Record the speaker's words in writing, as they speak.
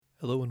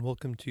Hello and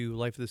welcome to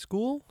Life of the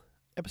School,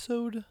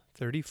 episode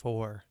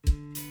 34.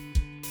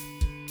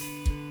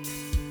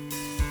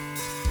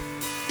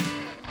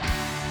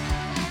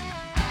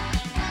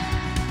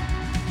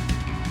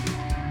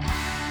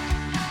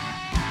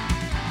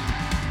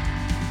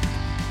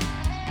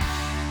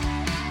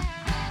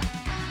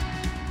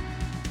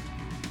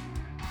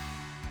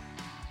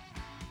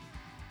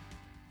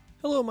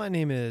 Hello, my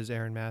name is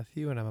Aaron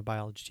Matthew, and I'm a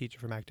biology teacher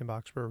from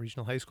Acton-Boxborough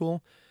Regional High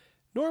School.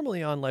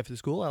 Normally on Life of the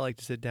School, I like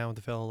to sit down with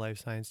a fellow life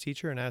science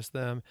teacher and ask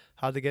them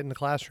how they get in the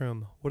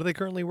classroom, what are they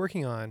currently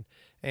working on,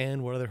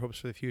 and what are their hopes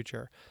for the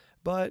future.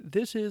 But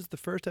this is the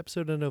first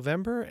episode of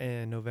November,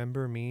 and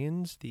November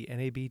means the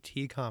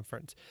NABT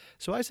conference.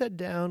 So I sat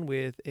down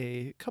with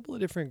a couple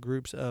of different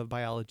groups of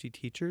biology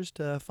teachers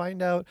to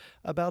find out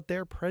about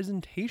their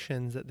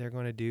presentations that they're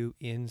going to do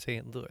in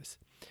St. Louis.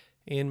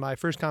 In my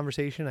first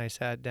conversation, I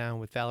sat down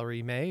with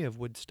Valerie May of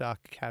Woodstock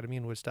Academy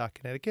in Woodstock,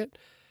 Connecticut,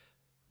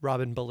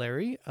 Robin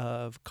Balleri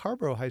of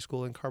Carrboro High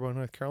School in Carrboro,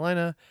 North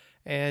Carolina,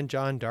 and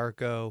John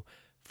Darko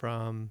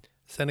from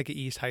Seneca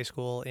East High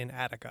School in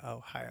Attica,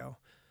 Ohio.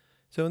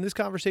 So in this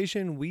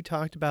conversation, we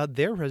talked about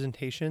their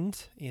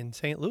presentations in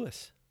St.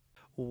 Louis.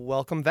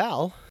 Welcome,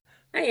 Val.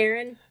 Hi,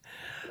 Aaron.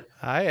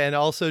 Hi, and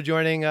also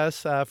joining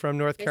us from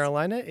North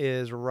Carolina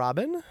is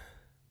Robin.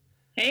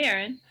 Hey,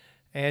 Aaron.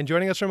 And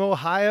joining us from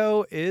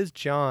Ohio is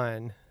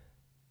John.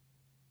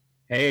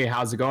 Hey,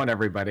 how's it going,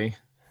 everybody?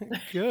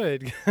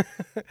 Good.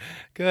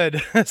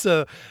 Good.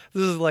 So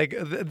this is like,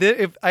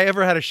 if I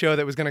ever had a show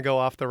that was going to go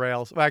off the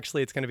rails, well,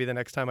 actually, it's going to be the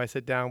next time I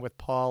sit down with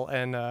Paul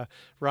and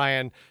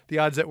Ryan. The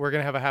odds that we're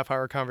going to have a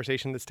half-hour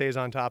conversation that stays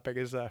on topic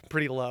is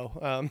pretty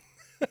low.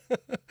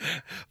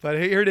 But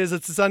here it is.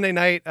 It's a Sunday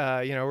night.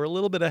 We're a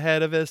little bit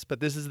ahead of us,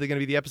 but this is going to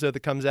be the episode that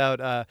comes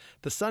out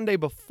the Sunday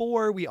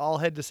before we all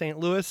head to St.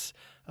 Louis.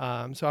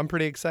 So I'm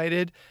pretty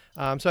excited.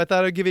 So I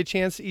thought I'd give you a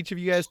chance, each of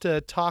you guys,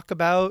 to talk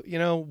about,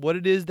 what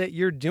it is that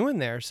you're doing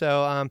there.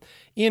 So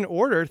in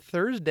order,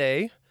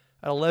 Thursday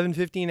at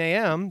 11:15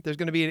 a.m., there's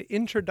going to be an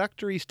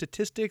introductory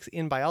statistics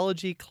in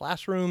biology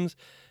classrooms.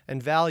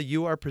 And Val,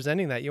 you are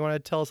presenting that. You want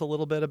to tell us a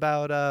little bit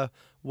about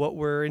what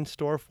we're in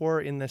store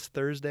for in this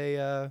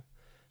Thursday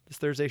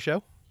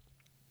show?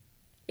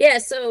 Yeah,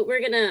 so we're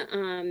going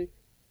to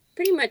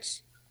pretty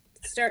much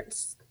start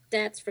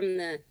stats from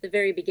the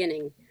very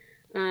beginning.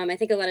 I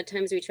think a lot of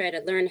times we try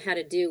to learn how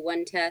to do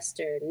one test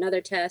or another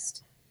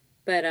test.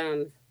 But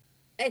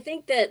I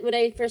think that when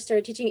I first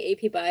started teaching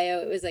AP Bio,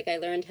 it was like I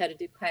learned how to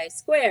do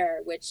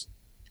chi-square, which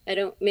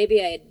maybe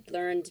I had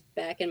learned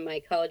back in my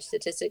college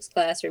statistics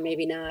class, or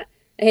maybe not.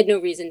 I had no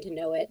reason to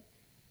know it,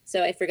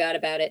 so I forgot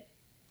about it.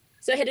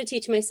 So I had to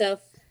teach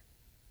myself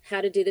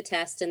how to do the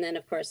test. And then,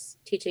 of course,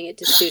 teaching it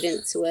to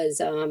students was,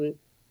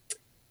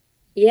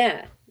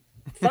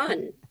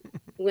 fun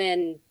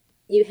when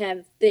you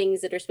have things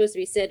that are supposed to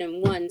be said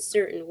in one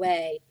certain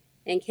way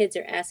and kids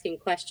are asking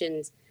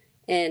questions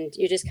and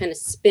you're just kind of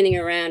spinning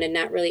around and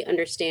not really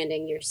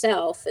understanding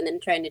yourself and then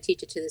trying to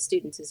teach it to the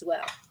students as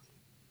well.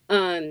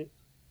 And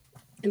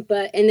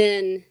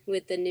then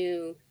with the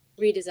new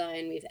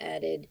redesign, we've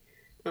added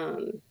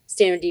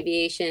standard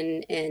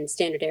deviation and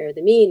standard error of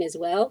the mean as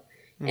well.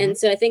 Mm-hmm. And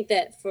so I think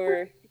that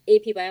for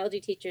AP biology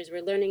teachers,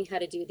 we're learning how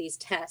to do these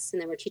tests, and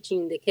then we're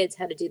teaching the kids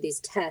how to do these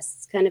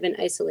tests kind of in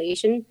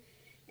isolation.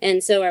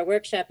 And so our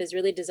workshop is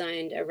really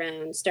designed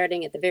around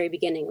starting at the very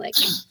beginning, like,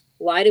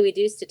 why do we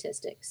do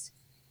statistics?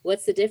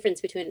 What's the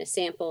difference between a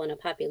sample and a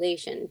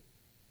population?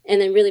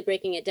 And then really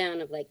breaking it down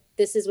of like,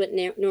 this is what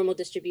normal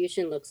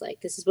distribution looks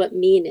like. This is what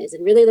mean is.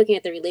 And really looking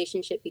at the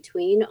relationship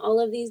between all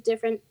of these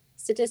different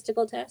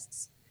statistical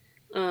tests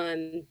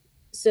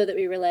so that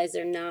we realize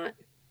they're not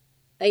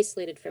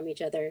isolated from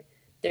each other.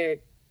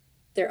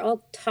 They're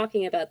all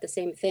talking about the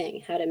same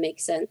thing, how to make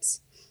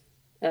sense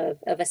of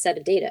a set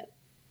of data.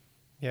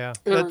 Yeah,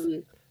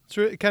 it's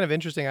really kind of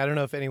interesting. I don't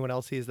know if anyone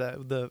else sees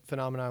the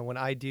phenomenon. When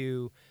I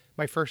do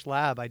my first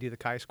lab, I do the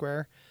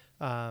chi-square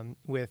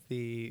with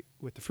the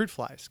fruit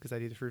flies, because I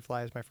do the fruit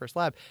fly as my first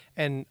lab.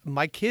 And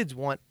my kids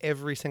want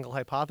every single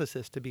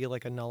hypothesis to be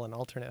like a null and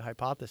alternate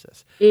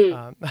hypothesis.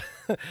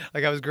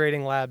 Like I was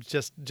grading labs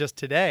just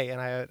today, and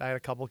I had a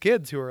couple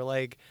kids who were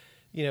like,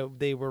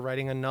 they were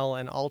writing a null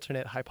and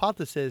alternate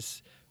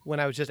hypothesis when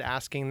I was just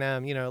asking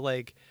them,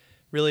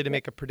 really to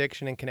make a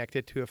prediction and connect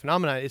it to a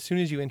phenomenon. As soon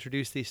as you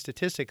introduce these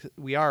statistics,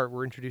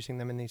 we're introducing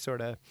them in these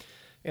sort of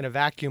in a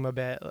vacuum a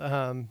bit,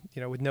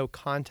 with no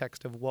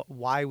context of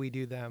why we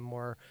do them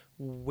or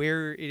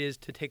where it is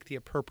to take the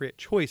appropriate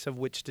choice of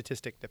which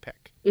statistic to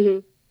pick. Mm-hmm.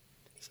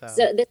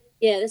 So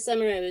this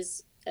summer I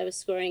was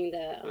scoring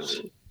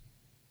the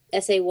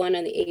essay 1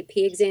 on the AP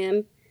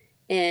exam,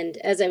 and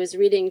as I was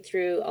reading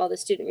through all the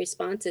student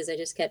responses, I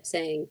just kept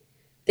saying,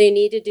 they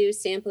need to do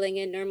sampling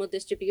and normal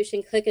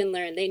distribution, click and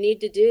learn. They need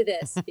to do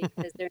this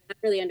because they're not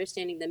really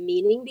understanding the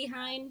meaning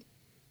behind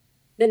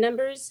the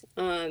numbers.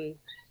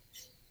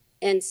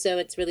 And so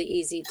it's really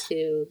easy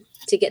to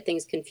get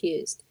things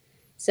confused.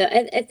 So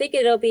I think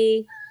it'll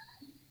be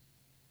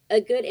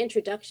a good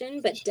introduction,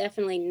 but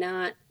definitely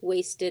not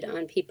wasted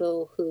on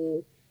people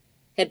who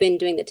have been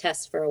doing the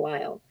tests for a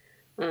while.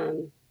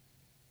 Um,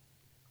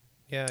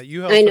 Yeah,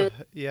 you I know. also,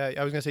 yeah,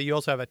 I was going to say you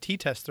also have a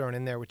T-test thrown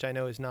in there, which I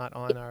know is not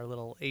on our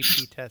little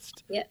AP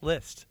test Yeah.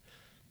 list.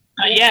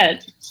 Not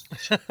yet.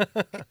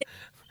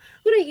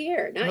 What I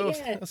hear? Not Oh,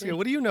 yet. that's good.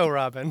 What do you know,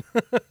 Robin?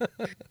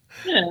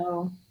 You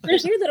know, I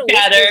there's hear little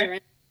whispers chatter.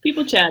 around.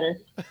 People chatter.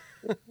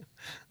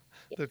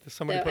 That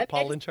somebody So put I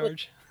Paul just in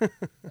charge?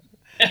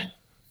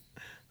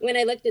 when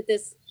I looked at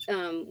this,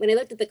 when I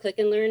looked at the click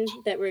and learn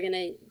that we're going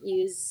to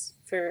use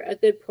for a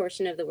good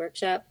portion of the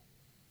workshop,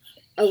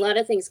 a lot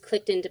of things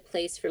clicked into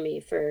place for me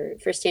for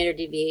standard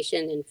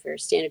deviation and for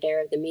standard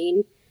error of the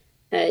mean.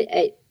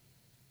 I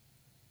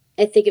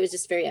I think it was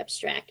just very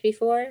abstract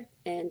before,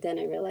 and then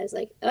I realized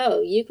like,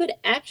 oh, you could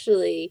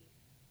actually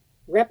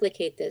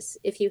replicate this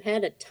if you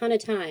had a ton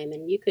of time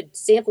and you could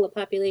sample a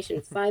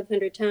population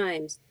 500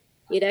 times.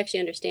 You'd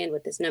actually understand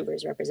what this number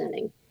is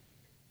representing.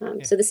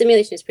 Yeah. So the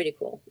simulation is pretty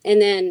cool.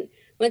 And then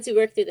once we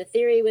work through the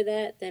theory with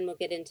that, then we'll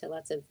get into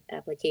lots of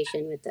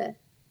application with the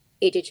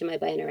HHMI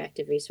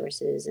biointeractive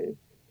resources, and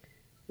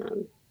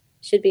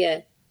should be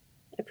a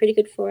pretty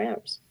good 4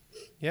 hours.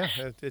 Yeah,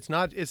 it's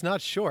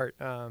not short.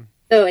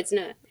 Oh, it's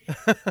not.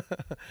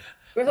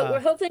 We're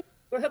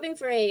hoping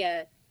for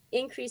a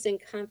increase in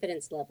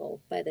confidence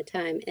level by the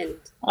time. And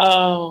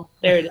Oh,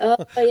 there it is.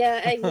 oh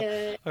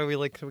yeah, Are we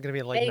like we're gonna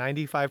be like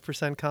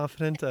 95%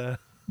 confident?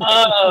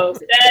 Oh,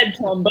 dead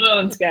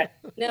trombones guy.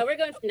 no, we're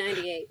going for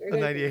 98. We're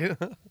going 98.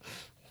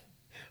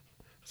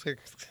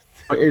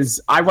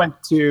 I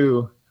went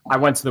to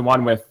the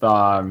one with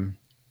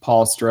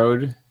Paul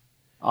Strode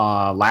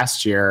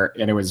last year,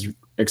 and it was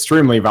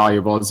extremely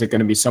valuable. Is it going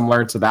to be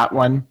similar to that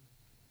one,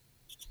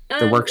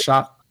 the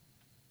workshop?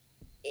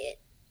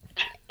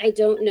 I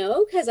don't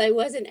know because I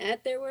wasn't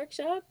at their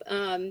workshop.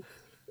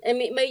 I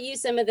mean, might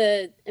use some of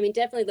the. I mean,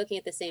 definitely looking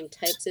at the same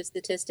types of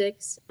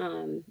statistics,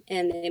 and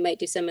they might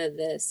do some of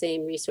the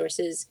same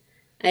resources.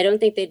 I don't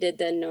think they did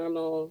the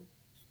normal,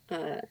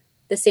 the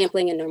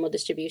sampling and normal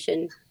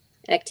distribution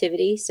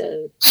activity,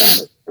 so that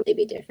will probably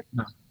be different.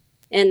 No.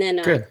 And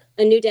then Good.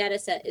 a new data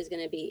set is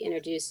going to be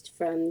introduced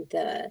from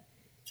the.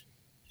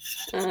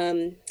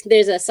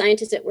 There's a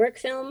Scientist at Work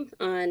film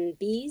on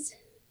bees,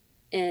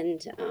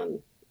 and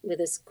with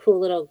this cool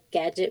little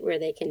gadget where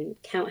they can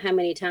count how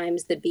many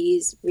times the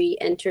bees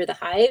re-enter the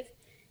hive,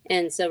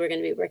 and so we're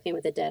going to be working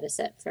with a data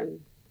set from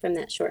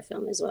that short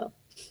film as well.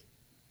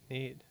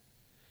 Neat.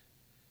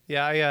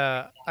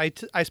 Yeah,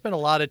 I spent a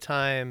lot of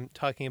time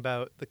talking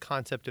about the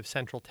concept of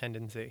central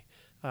tendency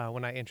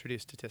when I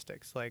introduced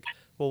statistics. Like,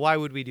 well, why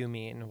would we do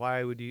mean?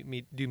 Why would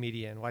you do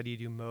median? Why do you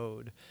do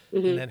mode?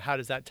 Mm-hmm. And then how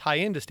does that tie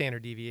into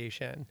standard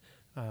deviation?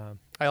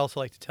 I also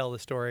like to tell the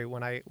story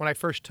when I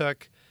first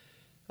took.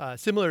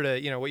 Similar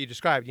to what you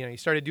described, you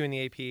started doing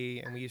the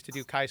AP, and we used to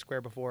do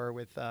chi-square before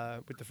with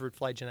the fruit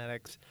fly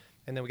genetics,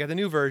 and then we got the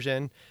new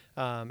version,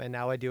 and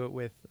now I do it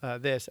with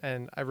this.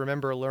 And I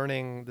remember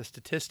learning the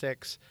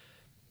statistics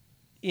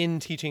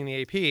in teaching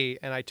the AP,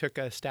 and I took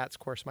a stats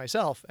course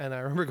myself. And I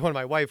remember going to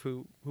my wife,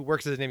 who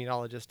works as an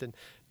immunologist and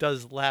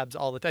does labs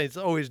all the time. It's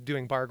always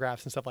doing bar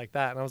graphs and stuff like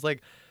that. And I was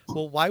like,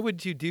 well, why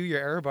would you do your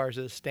error bars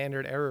as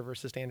standard error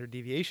versus standard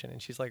deviation?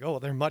 And she's like, oh,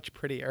 they're much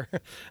prettier.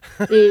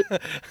 There's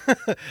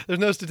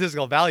no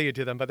statistical value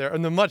to them, but they're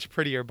much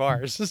prettier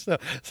bars.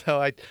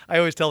 So I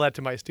always tell that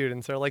to my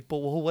students. They're like,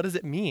 well, what does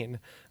it mean?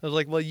 I was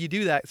like, well, you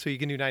do that so you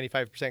can do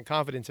 95%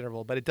 confidence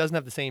interval, but it doesn't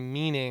have the same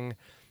meaning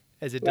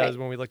as it does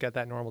when we look at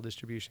that normal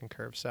distribution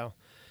curve. So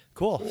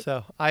cool.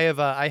 So I have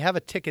a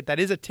ticket. That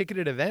is a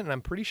ticketed event, and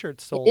I'm pretty sure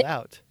it's sold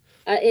out.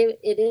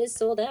 It is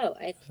sold out.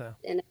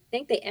 And I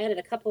think they added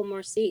a couple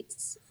more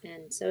seats,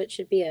 and so it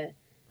should be a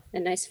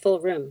nice full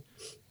room.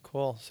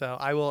 Cool. So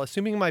I will,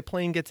 assuming my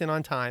plane gets in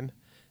on time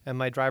and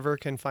my driver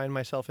can find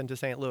myself into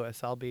St.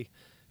 Louis, I'll be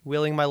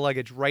wheeling my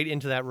luggage right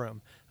into that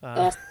room.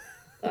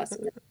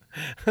 Awesome.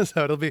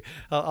 So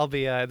I'll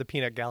be the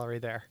peanut gallery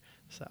there.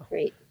 So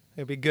Great.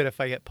 It'd be good if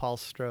I get Paul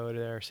Strode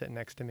there sitting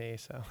next to me.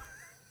 So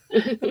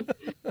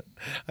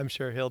I'm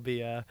sure he'll be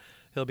there.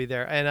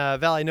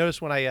 And Val, I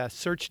noticed when I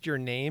searched your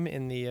name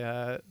in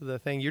the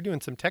thing, you're doing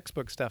some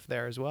textbook stuff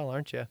there as well,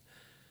 aren't you?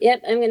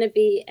 Yep, I'm going to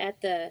be at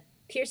the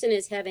Pearson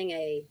is having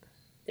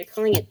they're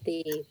calling it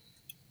the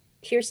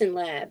Pearson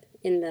Lab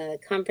in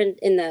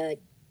the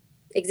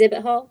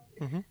exhibit hall.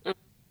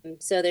 Mm-hmm.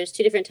 So there's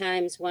 2 different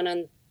times, one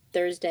on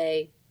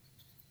Thursday,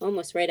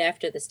 almost right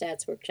after the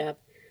stats workshop,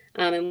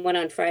 and one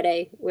on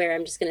Friday, where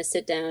I'm just going to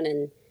sit down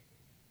and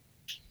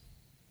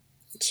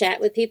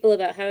chat with people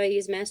about how I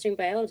use mastering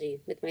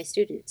biology with my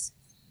students.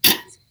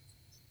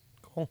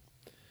 Cool.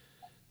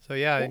 So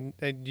yeah,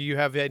 and do you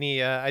have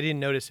any? I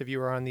didn't notice if you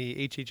were on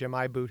the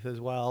HHMI booth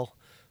as well.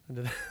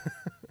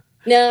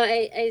 No,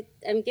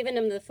 I'm giving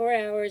them the 4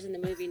 hours and the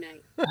movie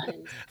night.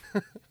 And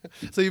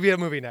so you'll be at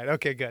movie night.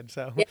 Okay, good.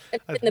 So yeah,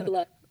 it's in the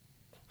blood.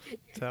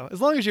 So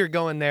as long as you're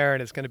going there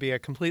and it's going to be a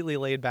completely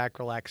laid back,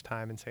 relaxed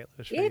time in St.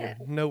 Louis for you.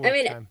 No work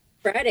time.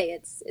 Friday,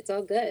 it's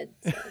all good.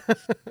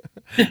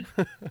 So.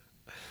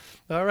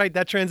 All right,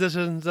 that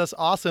transitions us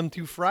awesome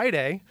to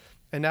Friday.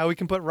 And now we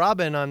can put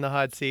Robin on the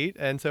hot seat.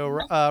 And so,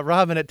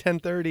 Robin, at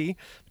 10:30,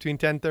 between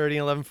 10:30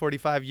 and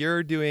 11:45,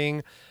 you're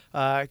doing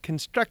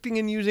constructing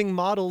and using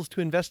models to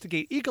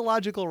investigate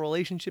ecological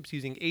relationships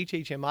using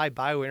HHMI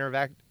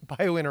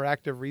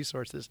biointeractive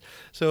resources.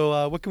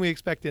 So, what can we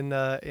expect in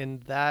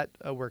that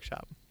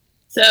workshop?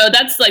 So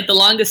that's like the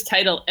longest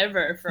title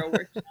ever for a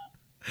workshop.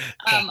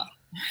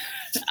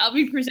 I'll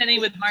be presenting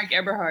with Mark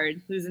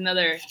Eberhard, who's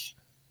another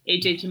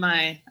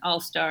HHMI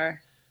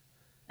All-Star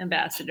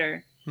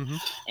ambassador. Mm-hmm.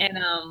 And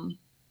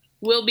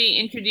we'll be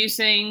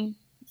introducing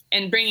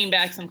and bringing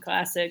back some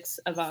classics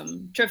of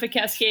trophic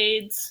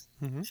cascades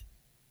Mm-hmm.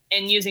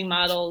 and using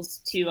models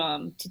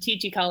to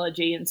teach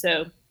ecology. And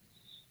so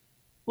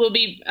we'll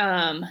be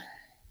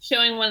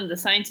showing one of the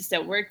Scientists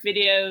at Work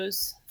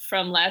videos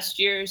from last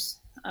year's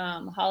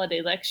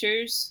holiday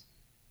lectures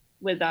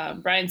with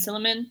Brian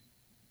Silliman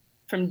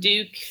from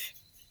Duke,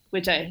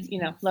 which I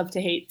love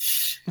to hate,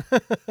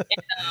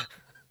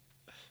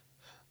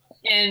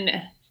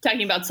 and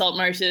talking about salt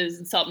marshes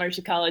and salt marsh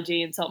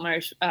ecology and salt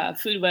marsh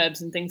food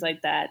webs and things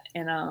like that.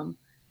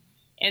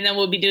 And then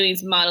we'll be doing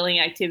some modeling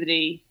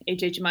activity.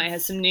 HHMI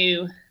has some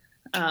new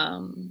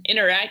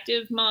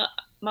interactive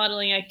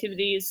modeling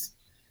activities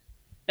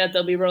that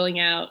they'll be rolling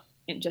out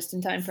just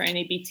in time for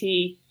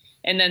NABT.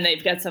 And then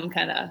they've got some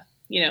kind of,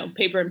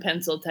 paper and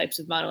pencil types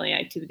of modeling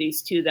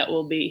activities too that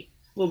we'll be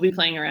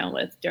playing around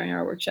with during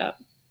our workshop.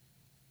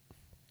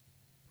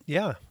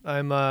 Yeah,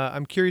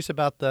 I'm curious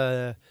about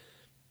the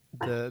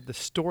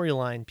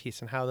storyline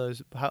piece and how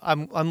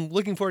I'm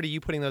looking forward to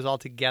you putting those all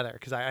together,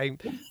 because I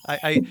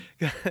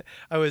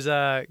was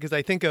because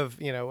I think of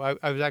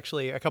I was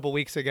actually a couple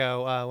weeks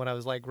ago when I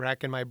was like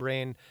racking my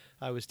brain.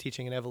 I was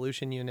teaching an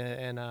evolution unit,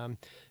 and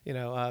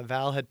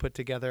Val had put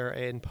together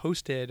and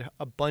posted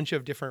a bunch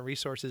of different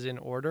resources in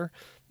order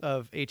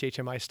of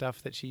HHMI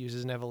stuff that she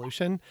uses in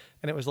evolution,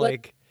 and it was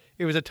like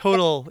it was a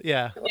total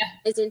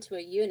Is into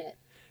a unit.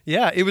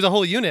 Yeah, it was a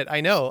whole unit.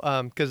 I know,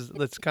 because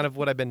that's kind of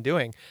what I've been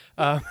doing.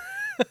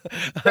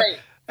 Right.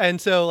 And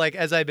so, like,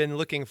 as I've been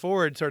looking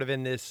forward, sort of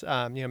in this,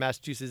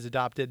 Massachusetts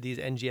adopted these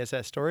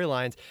NGSS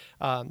storylines.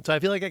 So I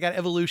feel like I got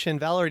evolution.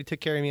 Val already took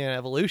care of me on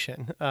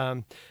evolution.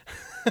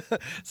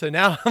 So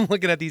now I'm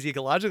looking at these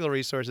ecological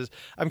resources.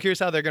 I'm curious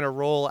how they're going to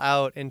roll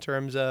out in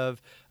terms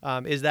of,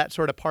 is that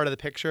sort of part of the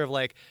picture of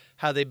like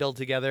how they build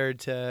together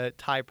to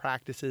tie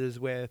practices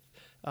with,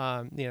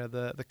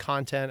 the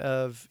content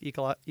of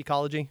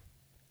ecology?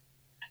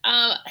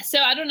 So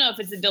I don't know if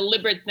it's a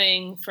deliberate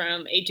thing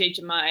from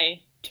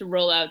HHMI to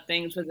roll out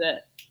things with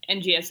the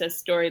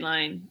NGSS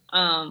storyline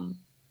on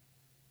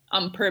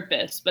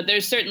purpose, but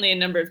there's certainly a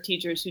number of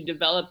teachers who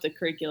develop the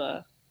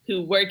curricula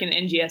who work in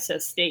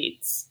NGSS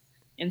states,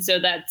 and so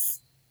that's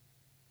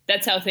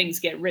how things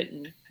get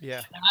written.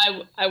 Yeah,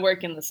 I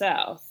work in the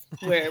South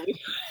where we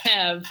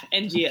have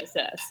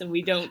NGSS and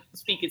we don't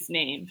speak its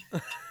name,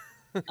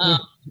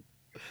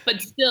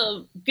 but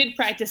still, good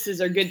practices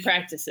are good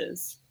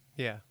practices.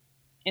 Yeah.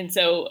 And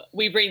so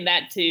we bring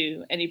that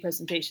to any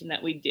presentation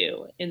that we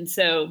do. And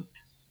so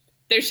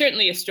there's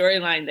certainly a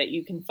storyline that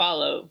you can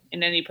follow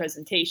in any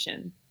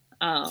presentation.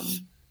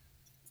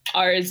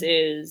 Ours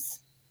is,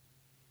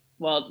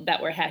 that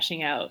we're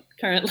hashing out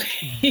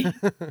currently,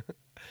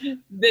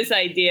 this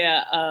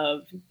idea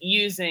of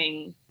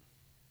using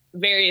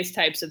various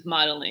types of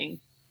modeling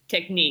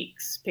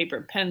techniques,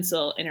 paper,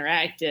 pencil,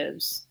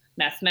 interactives,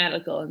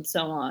 mathematical, and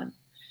so on,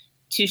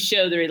 to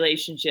show the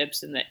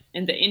relationships and the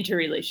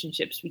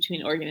interrelationships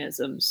between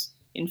organisms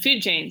in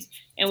food chains.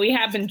 And we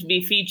happen to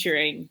be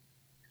featuring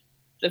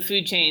the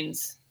food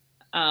chains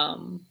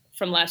from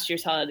last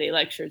year's holiday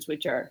lectures,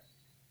 which are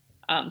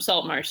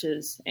salt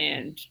marshes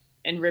and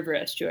river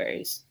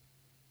estuaries.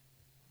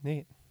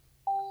 Neat.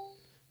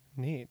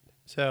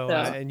 So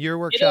and your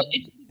workshop,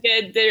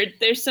 it's good.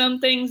 There's some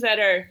things that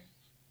are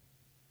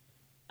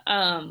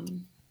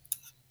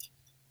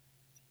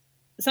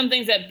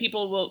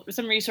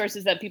some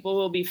resources that people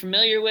will be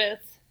familiar with,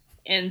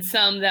 and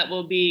some that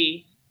will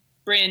be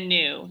brand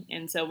new.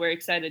 And so we're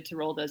excited to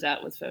roll those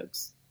out with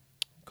folks.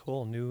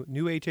 Cool. New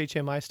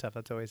HHMI stuff.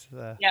 That's always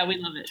yeah, we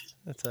love it.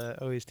 That's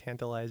always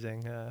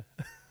tantalizing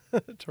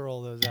to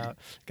roll those out.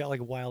 Got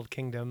like Wild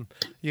Kingdom.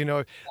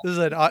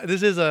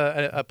 this is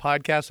a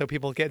podcast, so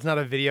people get. It's not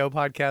a video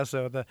podcast,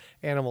 so the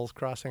animals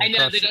crossing. I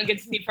know they don't get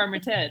to see Farmer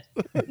Ted.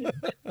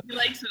 He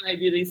likes when I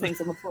do these things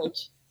on the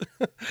porch.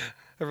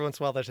 Every once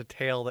in a while, there's a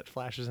tail that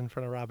flashes in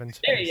front of Robin's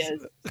face. There he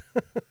is.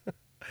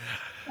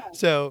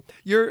 So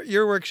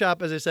your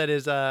workshop, as I said,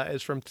 is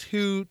from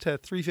 2 to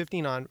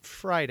 3:15 on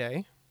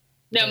Friday.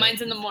 No,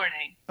 mine's in the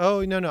morning.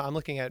 Oh, no, I'm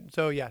looking at,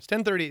 so yes,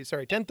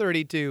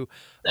 10:30 to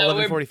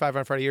 11:45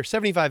 on Friday. You're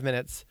 75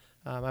 minutes.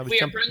 We are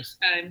brunch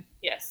time,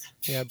 yes.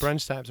 Yeah,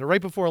 brunch time. So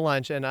right before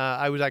lunch, and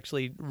I was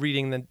actually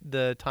reading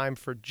the time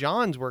for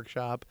John's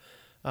workshop,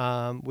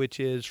 which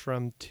is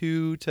from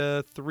 2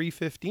 to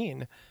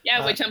 3:15.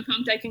 Yeah, which I'm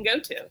pumped I can go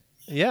to.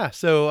 Yeah,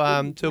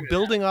 so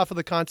building off of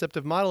the concept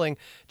of modeling,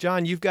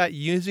 John, you've got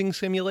using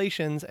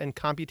simulations and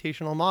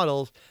computational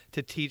models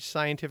to teach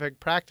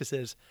scientific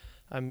practices.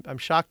 I'm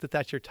shocked that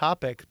that's your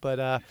topic,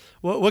 but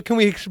what can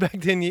we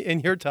expect in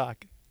your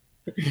talk?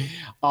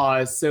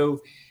 So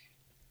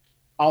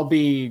I'll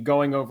be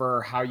going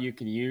over how you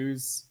can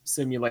use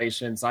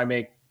simulations. I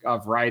make a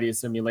variety of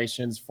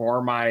simulations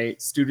for my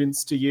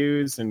students to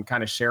use and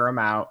kind of share them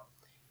out.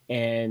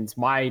 And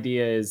my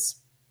idea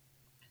is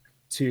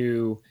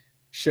to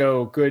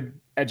show good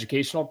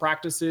educational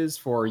practices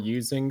for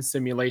using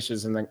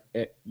simulations in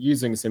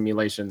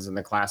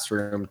the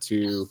classroom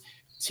to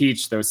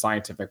teach those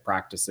scientific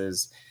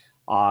practices.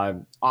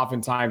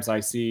 Oftentimes,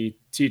 I see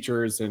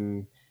teachers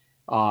in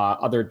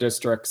other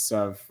districts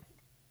of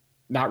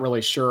not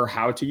really sure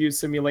how to use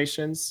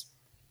simulations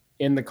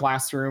in the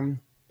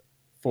classroom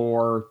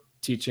for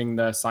teaching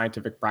the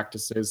scientific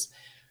practices.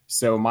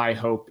 So my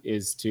hope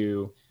is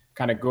to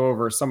kind of go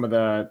over some of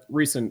the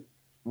recent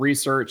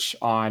research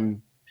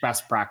on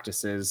best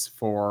practices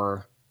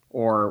for,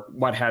 or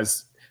what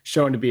has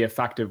shown to be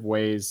effective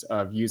ways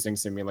of using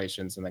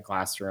simulations in the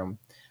classroom.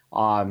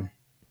 One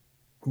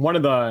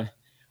of the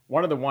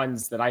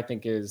ones that I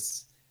think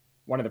is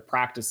one of the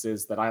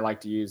practices that I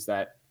like to use,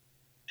 that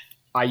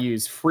I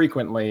use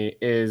frequently,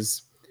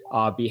 is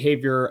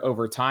behavior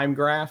over time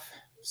graph.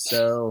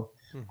 So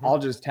I'll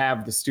just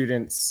have the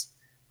students,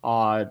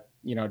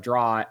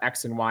 draw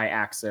X and Y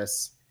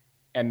axis,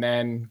 and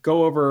then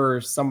go over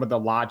some of the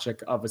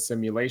logic of a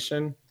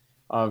simulation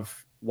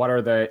of what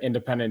are the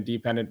independent,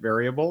 dependent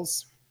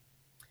variables,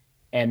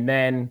 and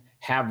then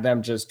have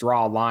them just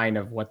draw a line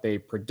of what they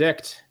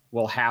predict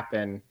will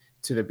happen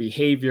to the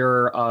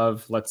behavior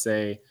of, let's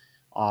say,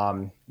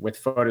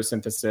 with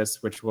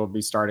photosynthesis, which we'll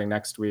be starting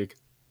next week.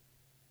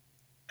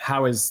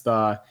 How is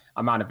the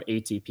amount of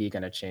ATP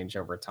going to change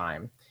over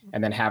time?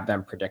 And then have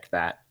them predict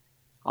that.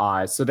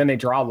 So then they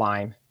draw a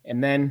line,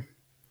 and then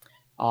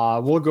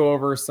we'll go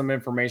over some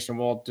information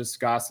we'll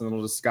discuss, and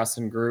we'll discuss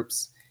in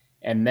groups.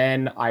 And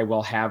then I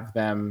will have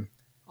them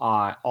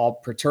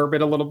all perturb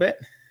it a little bit.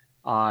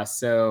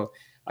 So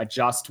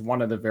adjust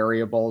one of the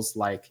variables,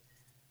 like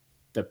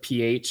the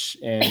pH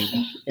in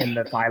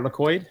the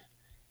thylakoid,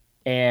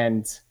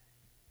 and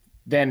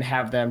then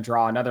have them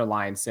draw another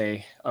line,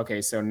 say,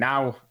 okay, so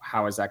now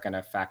how is that going to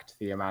affect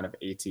the amount of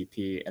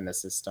ATP in the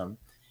system?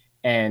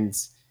 And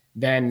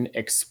then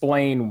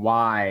explain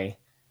why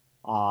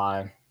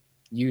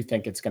you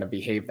think it's going to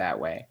behave that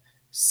way.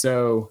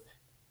 So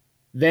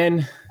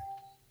then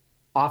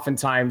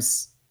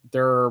oftentimes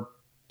their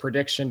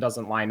prediction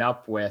doesn't line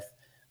up with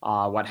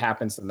what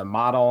happens in the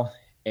model,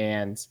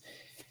 and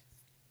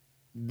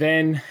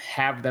then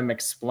have them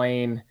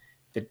explain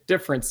the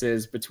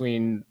differences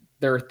between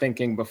their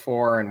thinking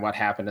before and what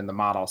happened in the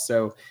model.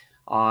 So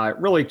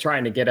really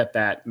trying to get at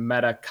that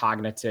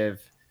metacognitive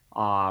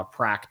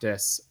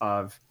practice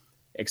of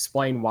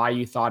explain why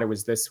you thought it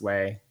was this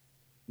way.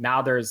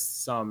 Now there's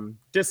some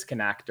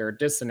disconnect or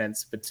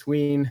dissonance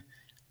between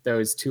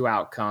those two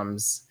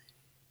outcomes,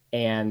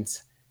 and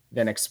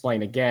then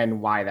explain again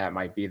why that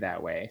might be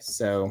that way.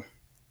 So,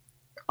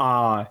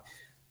 and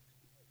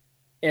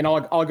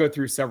I'll go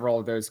through several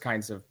of those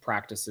kinds of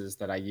practices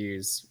that I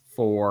use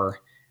for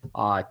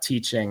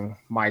teaching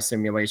my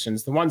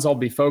simulations. The ones I'll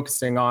be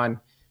focusing on,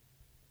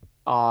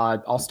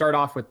 I'll start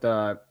off with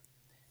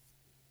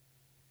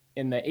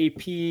in the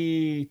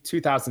AP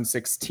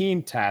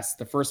 2016 test.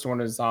 The first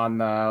one is on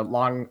the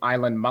Long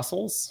Island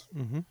mussels.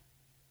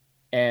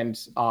 And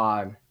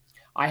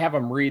I have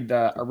them read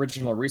the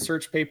original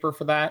research paper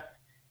for that.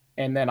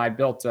 And then I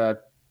built a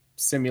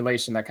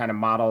simulation that kind of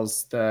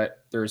models that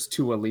there's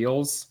two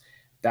alleles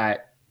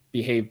that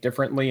behave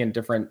differently in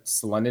different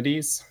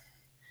salinities.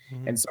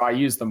 And so I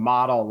use the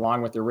model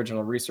along with the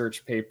original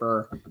research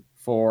paper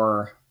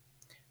for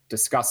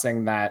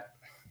discussing that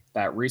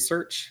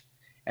research.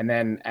 And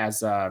then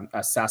as an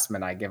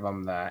assessment, I give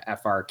them the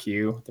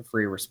FRQ, the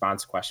free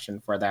response question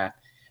for that.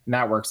 And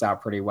that works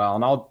out pretty well.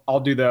 And I'll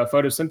do the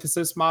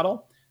photosynthesis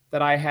model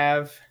that I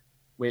have,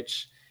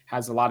 which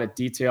has a lot of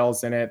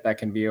details in it that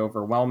can be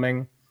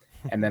overwhelming.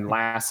 And then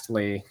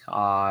lastly,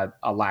 a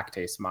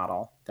lactase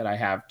model that I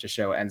have to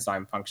show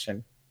enzyme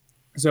function.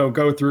 So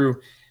go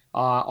through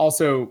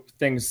also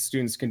things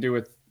students can do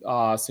with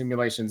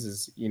simulations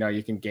is,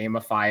 you can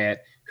gamify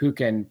it, who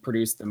can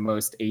produce the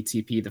most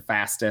ATP the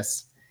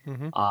fastest.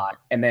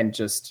 And then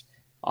just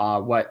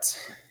what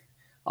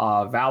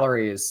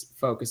Valerie is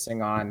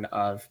focusing on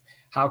of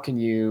how can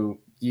you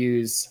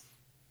use,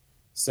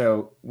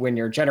 so when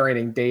you're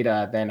generating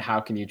data, then how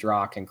can you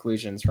draw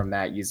conclusions from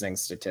that using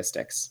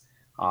statistics?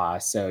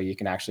 So you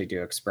can actually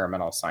do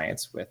experimental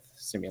science with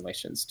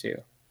simulations too.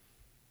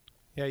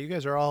 Yeah, you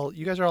guys are all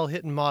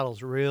hitting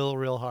models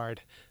real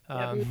hard.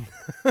 It's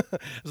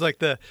like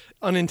the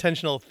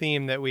unintentional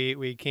theme that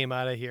we came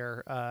out of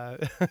here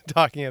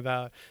talking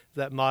about,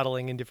 that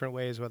modeling in different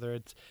ways, whether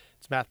it's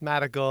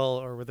mathematical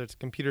or whether it's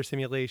computer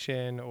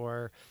simulation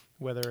or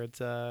whether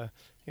it's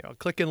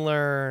click and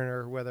learn,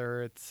 or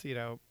whether it's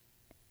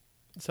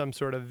some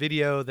sort of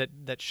video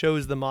that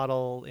shows the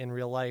model in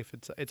real life.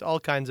 It's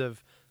all kinds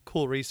of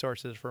cool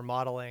resources for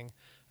modeling.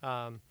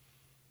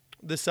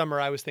 This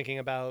summer I was thinking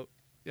about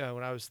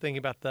when I was thinking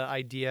about the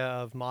idea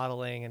of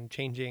modeling and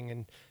changing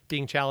and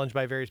being challenged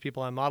by various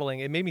people on modeling,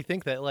 it made me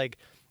think that like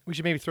we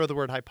should maybe throw the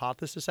word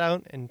hypothesis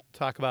out and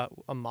talk about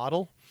a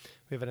model.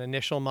 We have an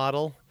initial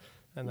model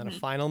and then a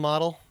final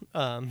model.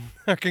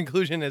 Our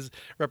conclusion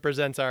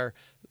represents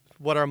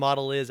what our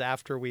model is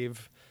after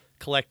we've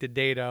collected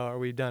data or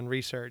we've done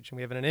research. And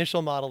we have an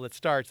initial model that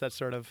starts. That's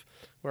sort of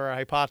where our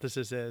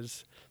hypothesis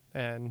is,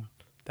 and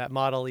that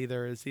model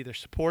is either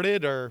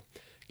supported or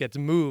gets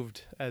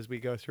moved as we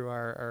go through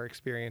our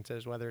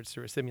experiences, whether it's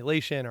through a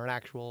simulation or an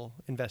actual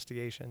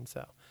investigation.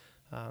 So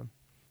I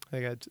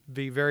think it'd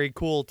be very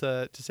cool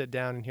to sit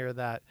down and hear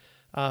that.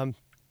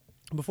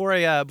 Before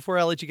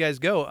I let you guys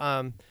go,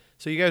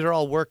 so you guys are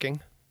all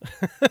working.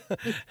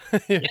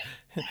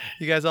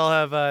 You guys all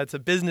have it's a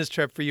business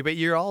trip for you, but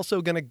you're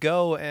also going to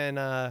go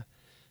and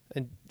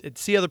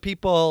see other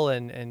people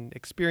and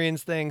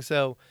experience things.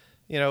 So,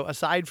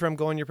 aside from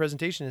going to your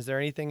presentation, is there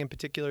anything in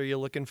particular you're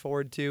looking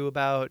forward to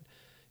about,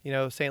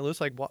 St. Louis?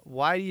 Like,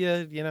 why do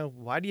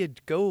you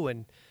go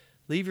and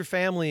leave your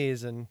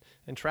families and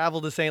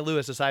travel to St.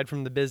 Louis aside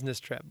from the business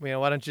trip?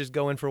 Why don't you just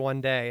go in for one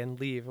day and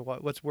leave?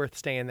 What's worth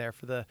staying there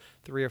for the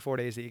 3 or 4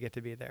 days that you get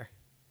to be there?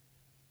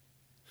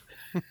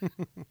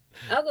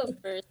 I'll go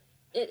first.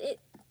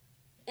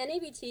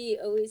 NABT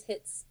always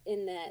hits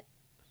in that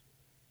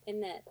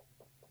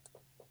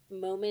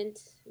moment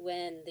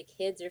when the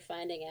kids are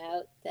finding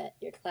out that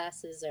your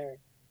classes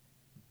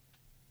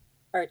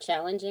are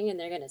challenging and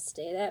they're going to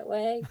stay that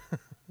way.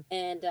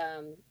 And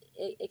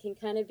it can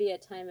kind of be a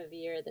time of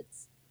year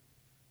that's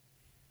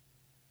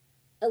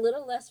a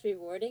little less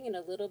rewarding and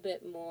a little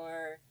bit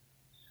more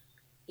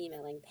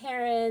emailing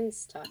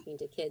parents, talking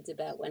to kids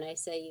about when I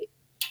say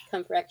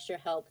come for extra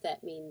help,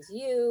 that means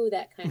you,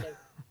 that kind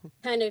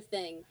of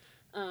thing.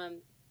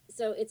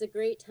 So it's a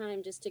great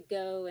time just to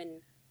go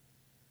and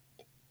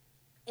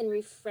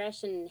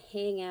refresh and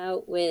hang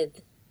out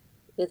with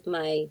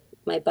my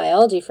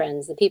biology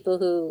friends, the people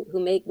who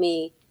make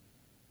me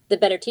the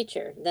better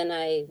teacher than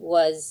I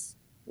was,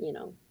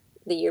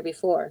 the year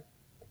before.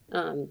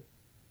 So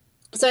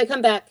I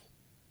come back,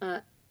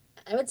 I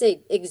would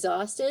say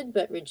exhausted,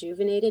 but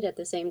rejuvenated at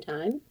the same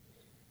time.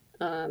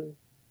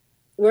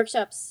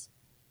 Workshops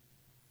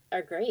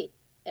are great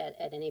at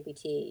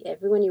NABT.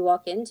 Everyone you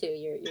walk into,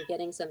 you're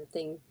getting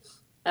something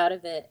out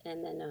of it.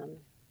 And then,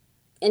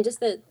 and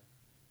just I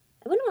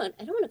don't want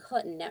to call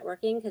it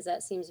networking because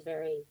that seems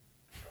very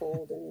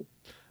cold and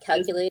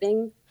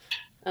calculating.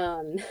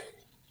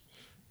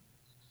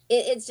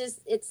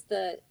 It's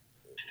the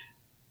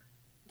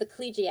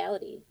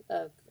collegiality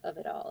of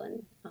it all,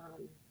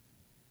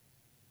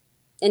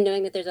 and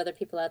knowing that there's other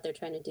people out there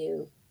trying to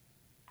do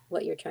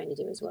what you're trying to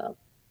do as well.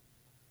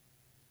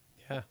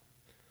 Yeah.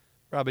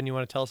 Robin, you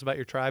want to tell us about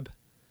your tribe?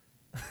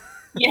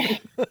 Yeah,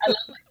 I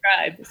love my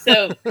tribe.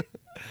 So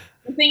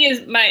the thing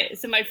is,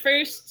 my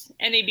first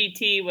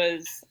NABT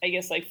was, I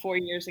guess, like 4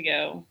 years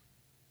ago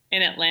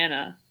in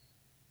Atlanta.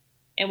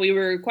 And we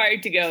were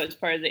required to go as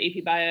part of the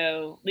AP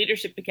Bio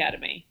Leadership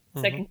Academy,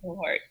 second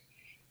cohort.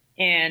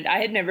 And I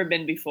had never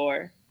been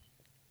before.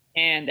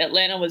 And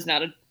Atlanta was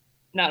not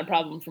a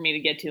problem for me to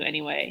get to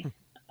anyway.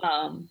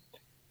 And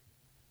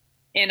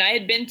I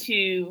had been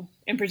to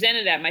and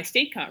presented at my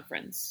state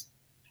conference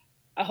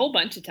a whole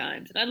bunch of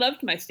times. And I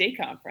loved my state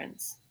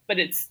conference, but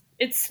it's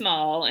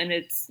small and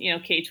it's,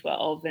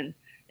 K-12 and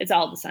it's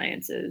all the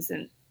sciences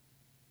and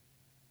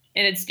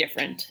it's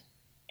different.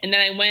 And then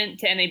I went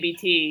to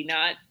NABT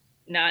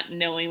not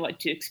knowing what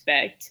to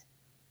expect.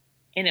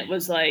 And it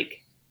was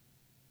like,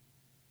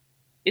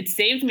 it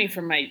saved me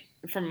from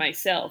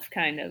myself,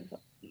 kind of.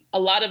 A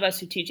lot of us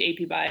who teach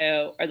AP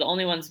Bio are the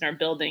only ones in our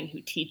building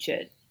who teach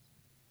it.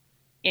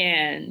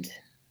 And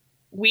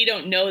we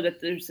don't know that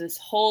there's this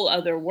whole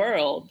other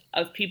world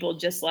of people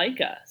just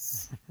like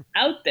us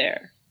out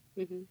there.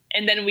 Mm-hmm.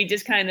 And then we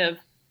just kind of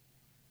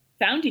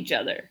found each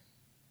other.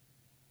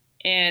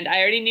 And I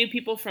already knew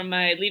people from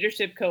my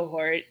leadership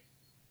cohort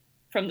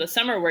from the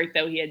summer work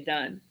that we had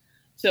done.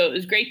 So it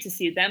was great to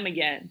see them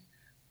again.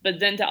 But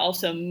then to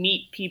also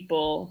meet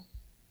people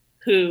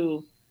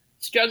who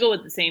struggle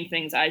with the same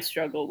things I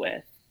struggle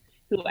with,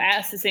 who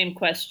ask the same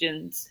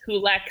questions, who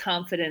lack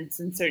confidence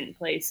in certain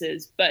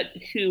places, but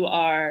who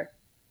are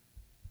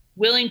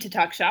willing to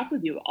talk shop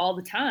with you all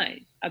the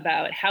time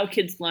about how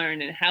kids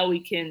learn and how we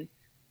can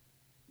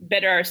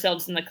better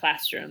ourselves in the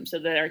classroom so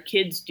that our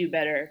kids do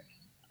better.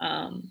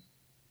 And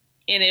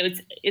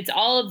it's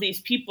all of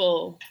these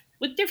people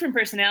with different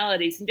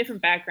personalities and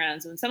different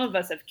backgrounds. And some of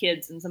us have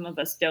kids and some of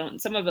us don't.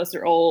 And some of us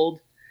are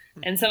old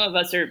and some of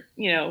us are,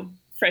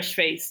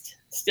 fresh-faced,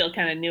 still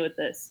kind of new at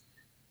this.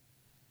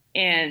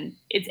 And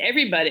it's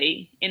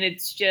everybody. And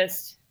it's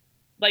just,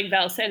 like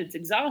Val said, it's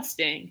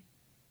exhausting,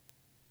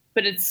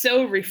 but it's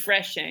so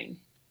refreshing.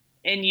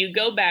 And you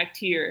go back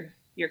to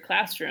your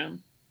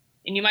classroom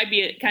and you might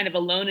be kind of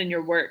alone in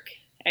your work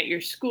at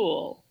your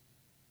school,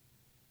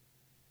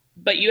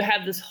 but you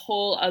have this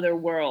whole other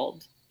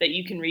world that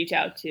you can reach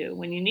out to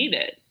when you need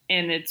it.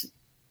 And it's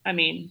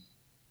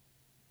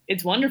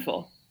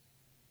wonderful.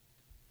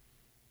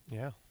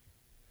 Yeah.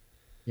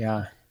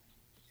 Yeah.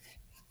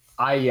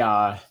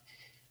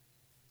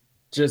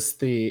 Just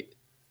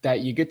that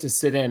you get to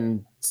sit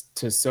in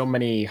to so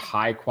many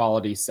high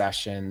quality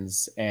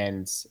sessions,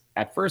 and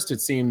at first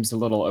it seems a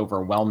little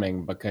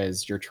overwhelming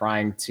because you're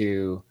trying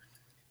to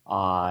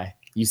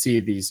you see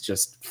these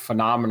just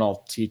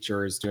phenomenal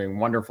teachers doing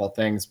wonderful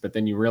things, but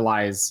then you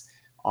realize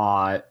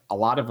a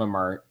lot of them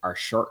are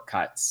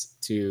shortcuts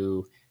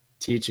to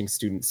teaching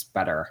students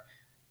better,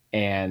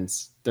 and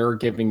they're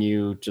giving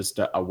you just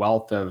a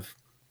wealth of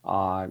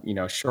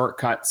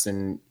shortcuts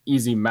and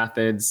easy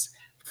methods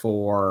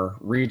for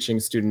reaching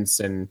students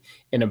in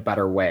a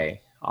better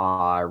way,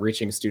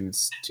 reaching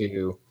students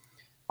to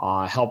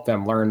help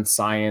them learn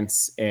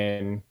science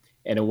in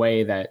a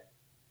way that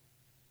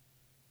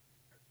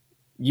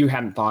you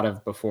hadn't thought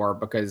of before,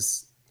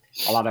 because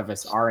a lot of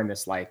us are in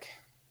this like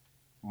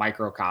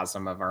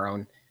microcosm of our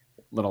own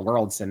little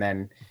worlds, and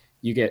then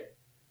you get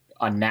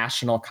a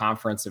national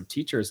conference of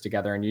teachers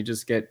together and you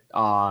just get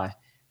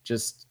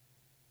just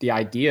the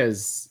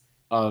ideas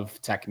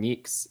of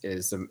techniques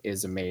is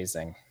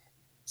amazing.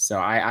 So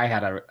I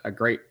had a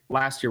great,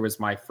 last year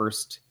was my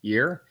first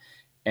year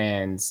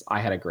and I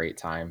had a great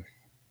time.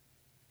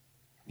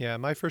 Yeah,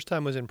 my first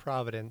time was in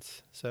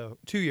Providence, so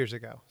 2 years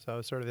ago. So I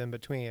was sort of in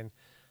between.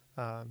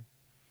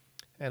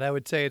 And I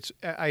would say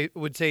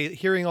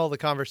hearing all the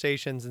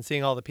conversations and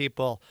seeing all the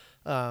people,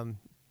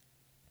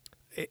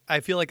 I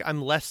feel like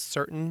I'm less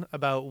certain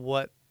about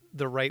what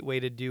the right way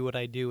to do what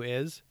I do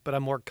is, but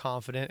I'm more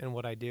confident in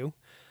what I do.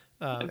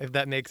 If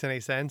that makes any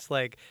sense,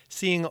 like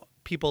seeing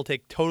people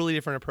take totally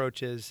different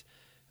approaches,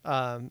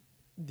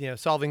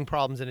 solving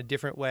problems in a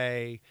different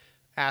way,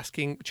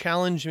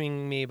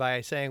 challenging me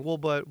by saying, well,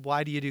 but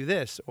why do you do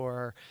this?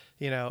 Or,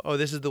 oh,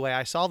 this is the way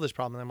I solve this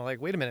problem. And I'm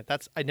like, wait a minute,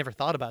 I never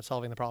thought about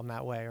solving the problem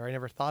that way. Or I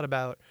never thought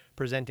about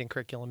presenting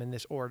curriculum in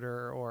this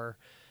order or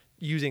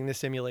using this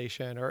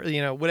simulation or,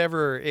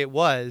 whatever it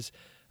was.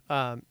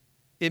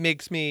 It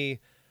makes me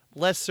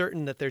less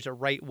certain that there's a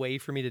right way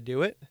for me to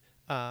do it,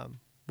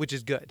 which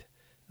is good.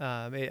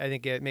 I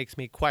think it makes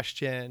me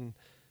question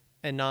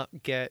and not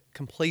get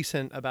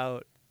complacent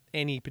about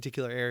any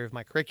particular area of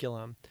my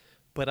curriculum.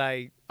 But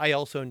I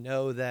also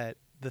know that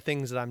the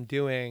things that I'm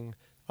doing,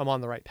 I'm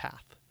on the right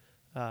path.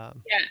 Yeah,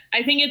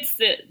 I think it's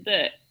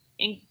the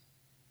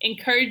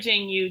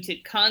encouraging you to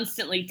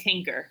constantly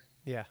tinker.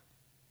 Yeah.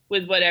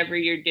 With whatever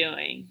you're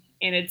doing.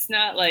 And it's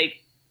not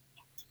like,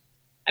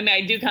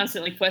 I do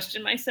constantly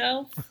question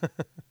myself,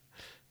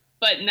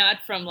 but not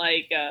from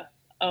like,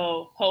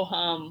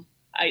 ho-hum,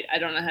 I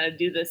don't know how to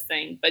do this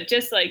thing. But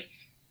just like,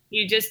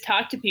 you just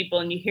talk to people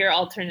and you hear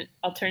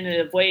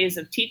alternative ways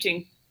of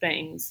teaching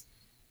things.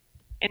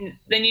 And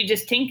then you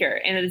just tinker.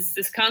 And it's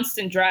this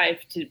constant drive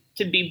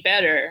to be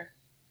better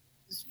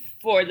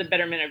for the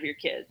betterment of your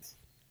kids.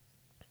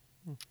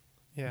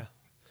 Yeah.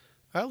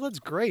 Well, that's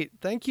great.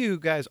 Thank you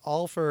guys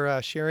all for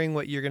sharing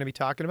what you're going to be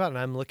talking about. And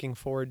I'm looking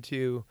forward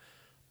to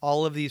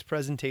all of these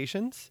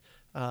presentations.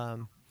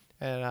 I'm,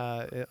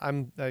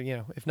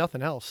 if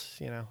nothing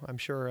else, I'm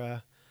sure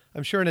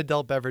an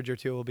adult beverage or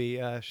two will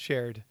be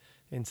shared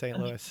in St.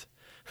 Louis.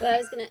 Well,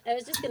 I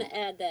was just gonna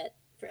add that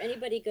for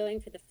anybody going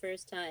for the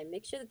first time,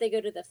 make sure that they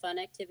go to the fun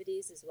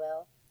activities as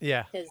well.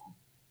 Yeah. Because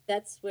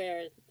that's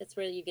where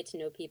you get to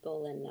know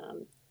people,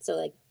 and so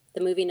like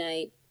the movie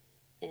night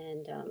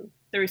and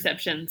the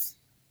receptions.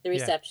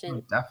 Yeah.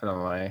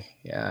 Definitely.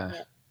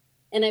 Yeah.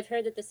 And I've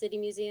heard that the City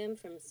Museum,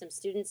 from some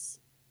students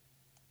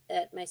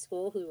at my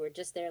school who were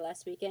just there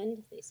last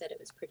weekend, they said it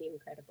was pretty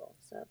incredible.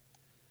 So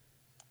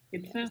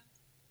good to know.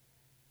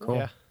 Cool.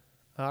 Yeah.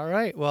 All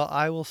right. Well,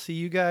 I will see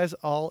you guys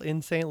all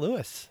in St.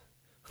 Louis.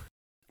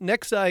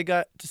 Next, I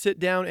got to sit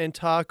down and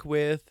talk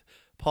with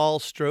Paul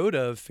Strode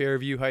of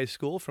Fairview High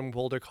School from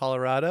Boulder,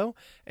 Colorado,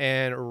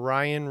 and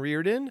Ryan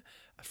Reardon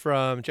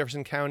from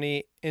Jefferson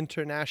County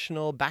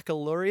International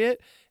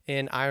Baccalaureate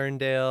in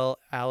Irondale,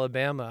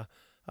 Alabama.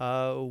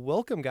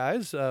 Welcome,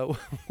 guys.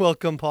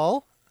 Welcome,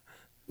 Paul.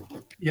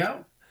 Yeah.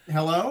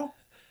 Hello.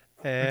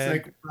 And,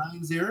 looks like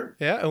Ryan's here.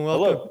 Yeah, and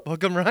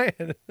welcome,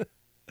 Ryan.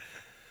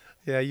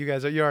 Yeah,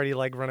 you're already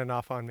like running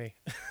off on me.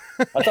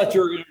 I thought you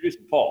were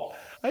introducing Paul.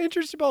 I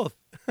introduced you both.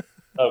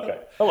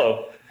 Okay.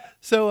 Hello.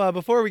 So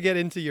before we get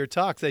into your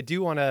talks, I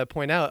do want to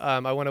point out,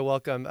 I want to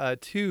welcome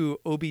two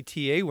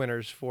OBTA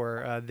winners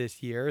for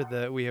this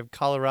year. We have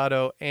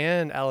Colorado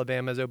and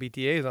Alabama's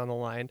OBTAs on the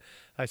line.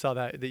 I saw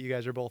that you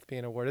guys are both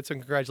being awarded. So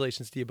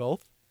congratulations to you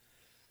both.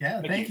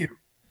 Yeah, thank you.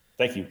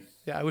 Thank you.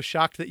 Yeah, I was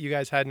shocked that you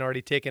guys hadn't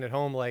already taken it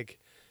home like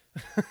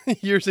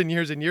years and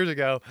years and years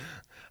ago.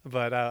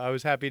 But I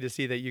was happy to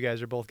see that you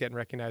guys are both getting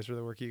recognized for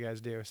the work you guys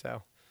do.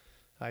 So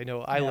I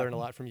know I learn a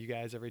lot from you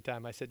guys every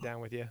time I sit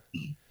down with you.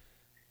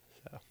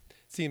 So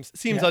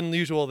seems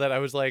unusual that I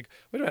was like,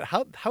 wait a minute,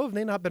 how have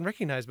they not been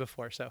recognized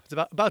before? So it's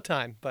about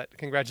time, but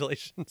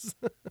congratulations.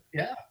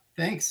 Yeah,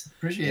 thanks.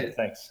 Appreciate it.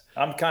 Thanks.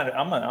 I'm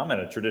in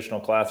a traditional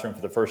classroom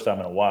for the first time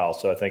in a while.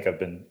 So I think I've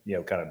been,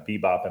 kind of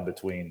bebopping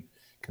between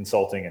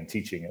consulting and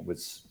teaching. It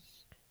was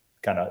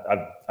kind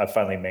of, I've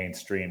finally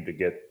mainstreamed to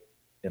get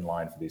in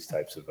line for these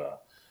types of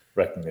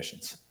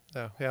recognitions.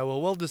 Oh, yeah,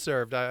 well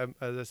deserved. As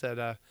I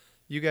said,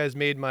 You guys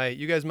made my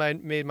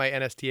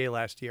NSTA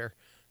last year.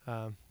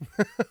 Oh,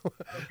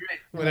 great.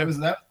 That was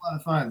a lot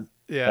of fun.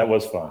 Yeah, That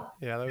was fun.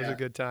 Yeah, that was a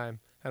good time.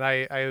 And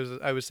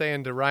I was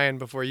saying to Ryan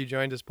before you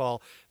joined us,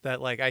 Paul,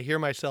 that like I hear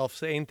myself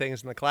saying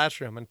things in the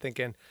classroom and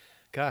thinking,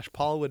 gosh,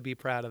 Paul would be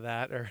proud of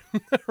that. Or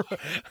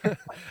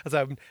as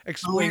I'm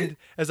explaining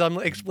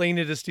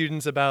to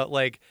students about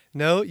like,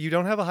 no, you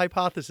don't have a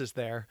hypothesis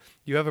there.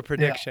 You have a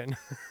prediction.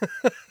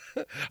 Yeah.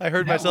 I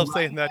heard myself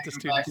saying that to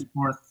students.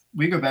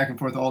 We go back and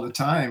forth all the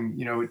time,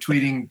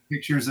 tweeting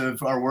pictures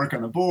of our work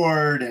on the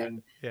board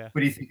and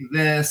what do you think of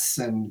this?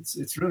 And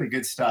it's really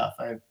good stuff.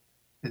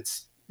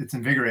 It's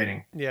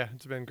invigorating. Yeah,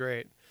 it's been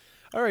great.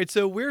 All right,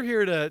 so we're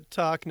here to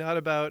talk not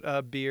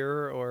about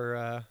beer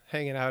or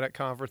hanging out at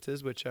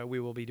conferences, which we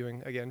will be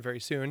doing again very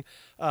soon,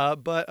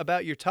 but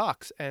about your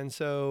talks. And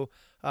so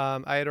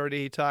I had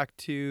already talked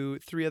to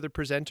 3 other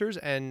presenters,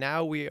 and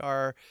now we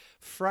are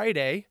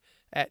Friday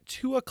at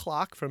 2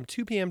 o'clock from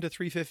 2 p.m. to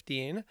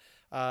 3:15.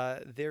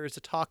 There is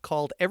a talk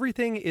called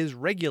Everything is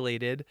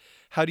Regulated,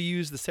 How to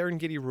Use the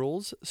Serengeti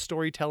Rules,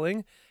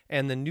 Storytelling,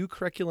 and the New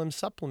Curriculum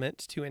Supplement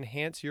to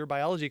Enhance Your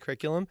Biology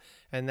Curriculum.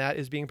 And that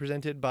is being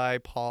presented by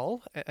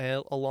Paul,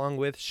 along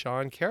with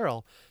Sean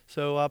Carroll.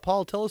 So,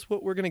 Paul, tell us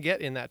what we're going to get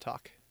in that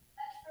talk.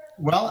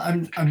 Well,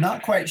 I'm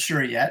not quite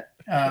sure yet,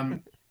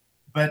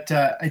 but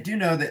I do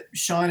know that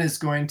Sean is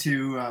going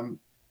to,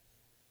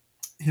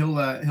 he'll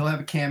have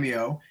a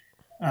cameo.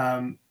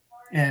 And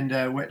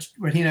what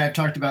he and I have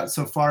talked about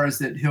so far is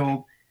that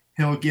he'll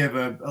give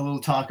a little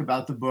talk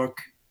about the book,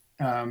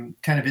 kind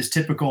of his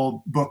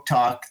typical book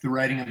talk, the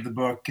writing of the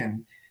book,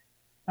 and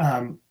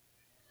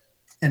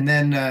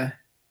then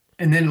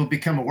it'll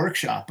become a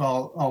workshop.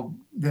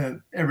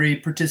 Every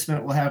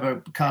participant will have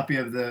a copy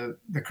of the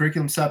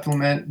curriculum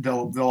supplement.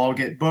 They'll all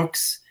get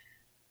books.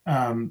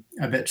 I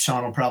bet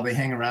Sean will probably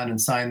hang around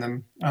and sign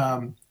them.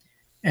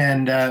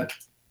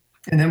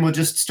 And then we'll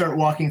just start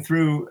walking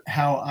through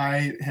how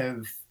I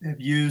have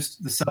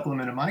used the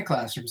supplement in my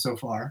classroom so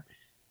far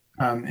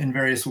in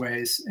various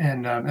ways.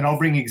 And I'll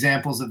bring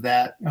examples of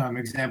that,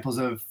 examples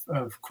of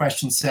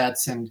question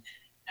sets and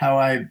how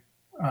I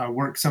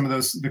work some of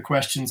the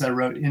questions I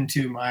wrote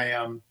into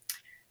my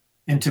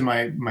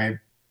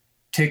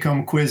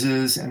take-home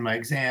quizzes and my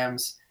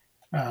exams.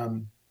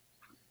 And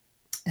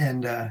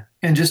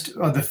just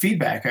the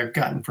feedback I've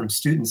gotten from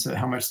students,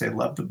 how much they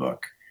love the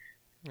book.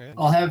 Yeah.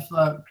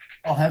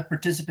 I'll have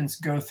participants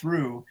go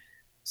through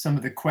some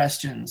of the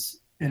questions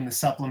in the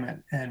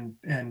supplement and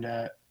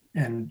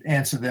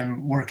answer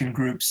them, work in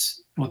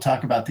groups. We'll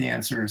talk about the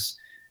answers,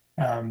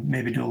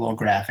 maybe do a little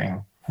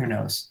graphing. Who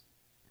knows?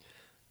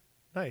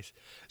 Nice.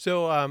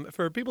 So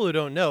for people who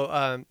don't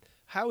know,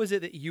 how is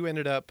it that you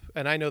ended up,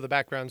 and I know the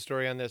background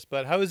story on this,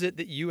 but how is it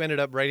that you ended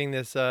up writing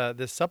this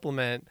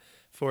supplement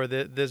for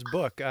this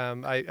book?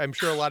 I'm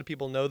sure a lot of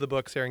people know the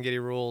book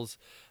Serengeti Rules,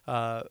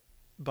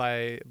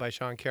 by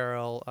Sean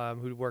Carroll,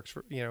 who works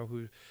for,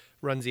 who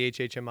runs the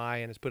HHMI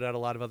and has put out a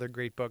lot of other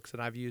great books,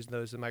 and I've used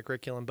those in my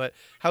curriculum. But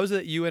how is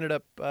it you ended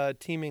up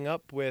teaming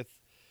up with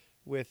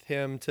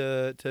him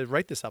to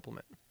write the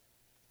supplement?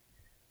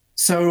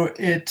 So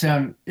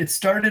it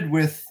started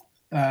with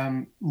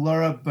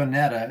Laura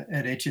Bonetta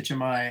at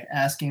HHMI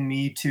asking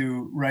me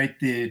to write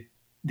the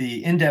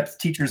in-depth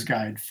teacher's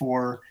guide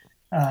for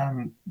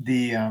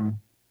the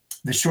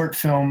short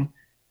film.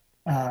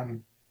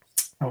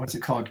 What's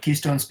it called?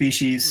 Keystone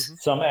Species. Mm-hmm.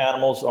 Some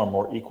animals are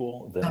more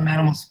equal than some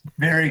animals.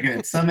 Very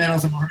good. Some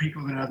animals are more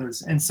equal than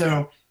others. And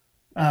so,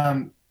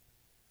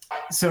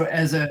 so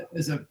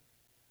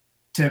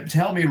to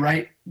help me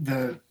write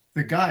the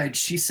guide,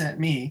 she sent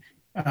me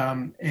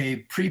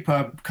a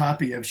pre-pub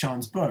copy of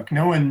Sean's book.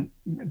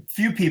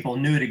 Few people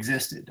knew it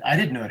existed. I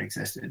didn't know it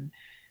existed.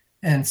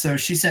 And so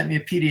she sent me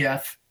a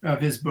PDF of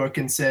his book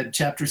and said,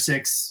 chapter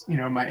 6,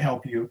 might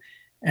help you.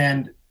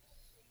 And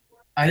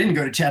I didn't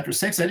go to chapter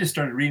 6. I just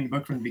started reading the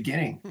book from the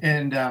beginning.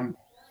 And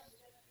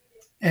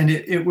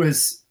it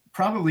was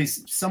probably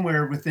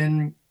somewhere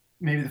within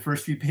maybe the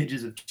first few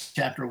pages of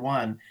chapter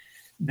 1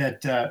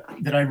 that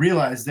I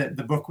realized that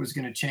the book was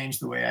going to change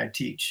the way I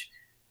teach.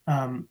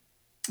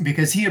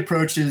 Because he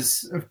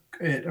approaches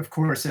it, of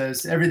course,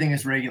 as everything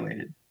is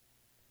regulated.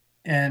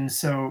 And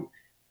so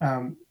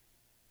when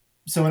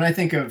I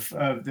think of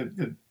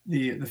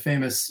the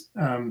famous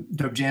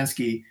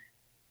Dobzhansky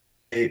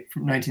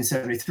from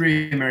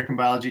 1973, American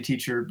biology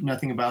teacher,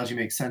 nothing in biology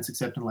makes sense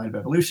except in light of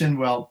evolution.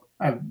 Well,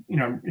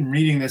 in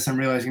reading this, I'm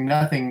realizing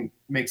nothing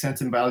makes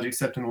sense in biology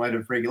except in the light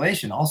of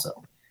regulation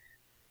also.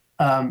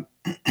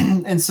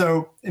 And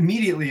so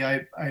immediately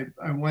I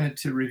wanted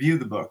to review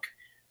the book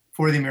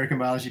for the American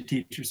biology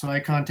teacher. So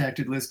I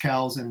contacted Liz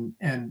Cowles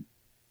and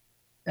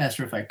asked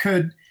her if I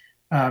could.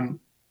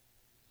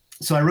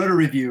 So I wrote a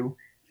review,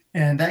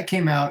 and that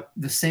came out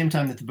the same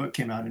time that the book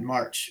came out in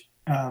March.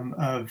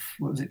 Of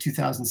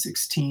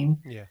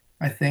 2016,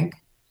 I think,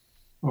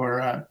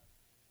 or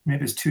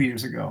maybe it was 2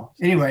 years ago.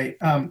 Anyway,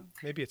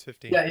 maybe it's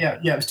 15. Yeah,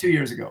 it was 2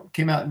 years ago.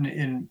 Came out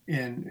in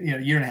a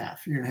year and a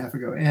half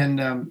ago,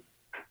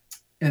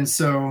 and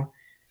so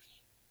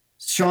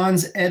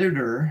Sean's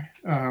editor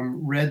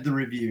read the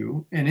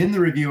review, and in the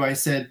review, I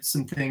said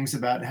some things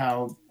about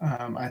how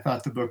I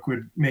thought the book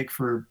would make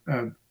for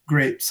a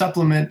great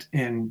supplement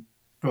in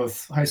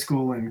both high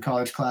school and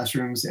college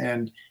classrooms.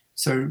 And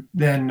so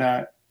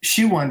then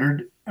she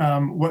wondered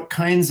what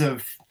kinds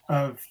of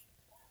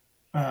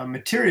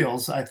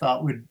materials I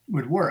thought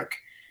would work,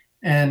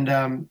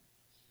 and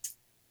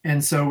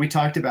so we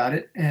talked about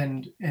it,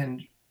 and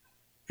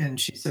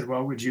she said,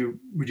 "Well, would you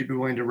be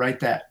willing to write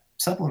that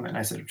supplement?"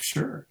 I said,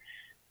 "Sure."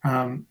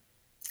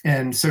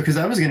 And so, because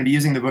I was going to be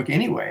using the book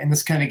anyway, and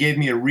this kind of gave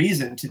me a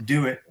reason to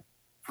do it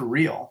for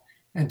real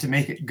and to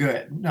make it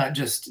good, not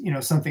just,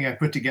 something I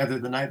put together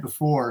the night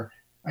before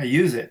I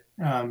use it.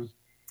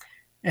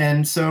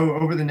 And so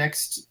over the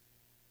next,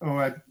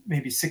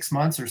 maybe 6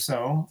 months or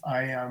so,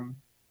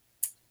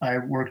 I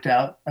worked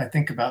out, I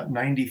think, about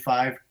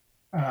 95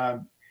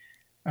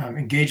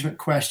 engagement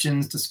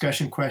questions,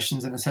 discussion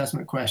questions, and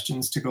assessment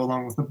questions to go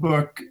along with the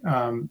book,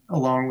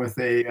 along with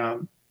a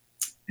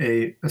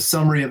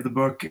summary of the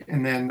book.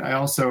 And then I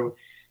also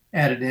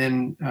added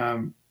in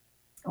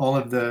all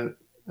of the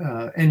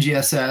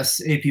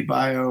NGSS, AP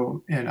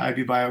Bio, and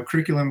IB Bio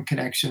curriculum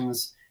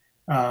connections,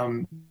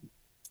 and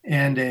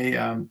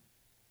an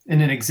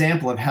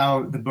example of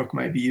how the book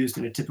might be used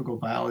in a typical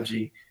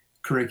biology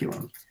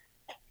curriculum.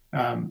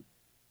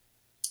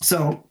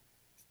 So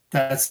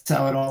that's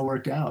how it all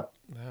worked out.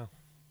 Wow.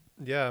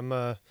 Yeah, I'm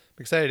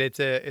excited.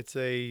 It's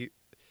an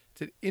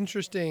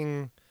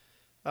interesting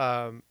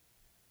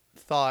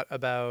thought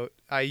about.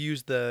 I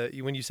used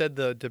when you said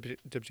the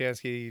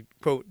Dobzhansky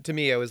quote to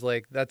me, I was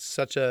like, that's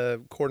such a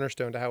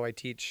cornerstone to how I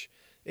teach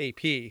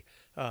AP.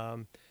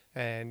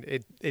 And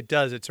it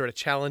does. It sort of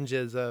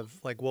challenges of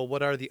like, well,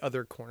 what are the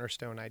other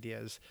cornerstone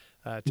ideas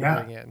to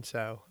bring in?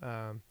 So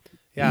I'm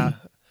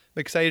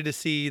excited to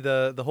see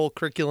the whole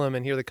curriculum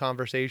and hear the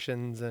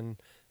conversations and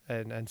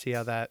see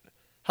how that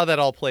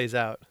all plays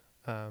out.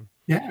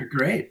 Yeah,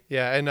 great.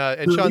 Yeah, and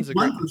so Sean's a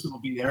great person will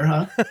be there,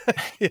 huh?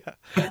 Yeah,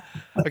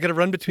 I got to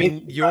run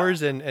between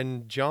yours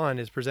and John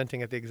is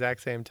presenting at the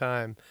exact same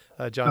time.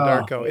 John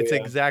Darko, it's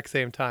the exact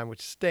same time, which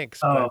stinks.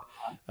 But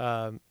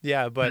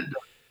but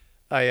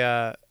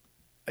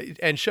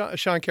and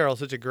Sean Carroll is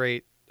such a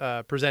great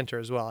presenter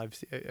as well.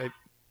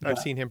 I've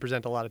seen him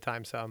present a lot of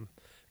times, so I'm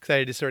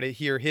excited to sort of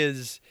hear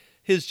his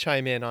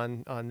chime in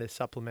on this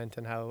supplement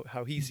and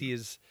how he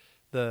sees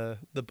the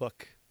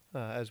book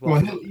as well.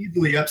 Well, he'll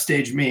easily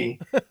upstage me.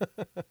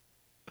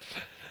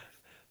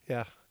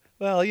 Yeah.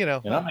 Well,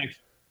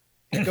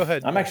 And go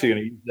ahead. I'm actually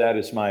going to use that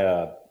as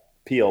my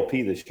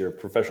PLP this year,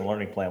 professional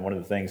learning plan. One of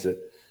the things that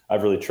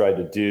I've really tried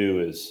to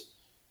do is,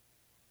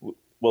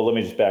 well, let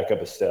me just back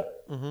up a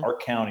step. Mm-hmm. Our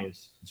county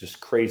is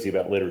just crazy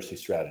about literacy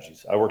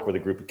strategies. I work with a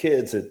group of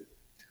kids that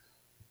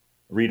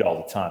read all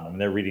the time. I mean,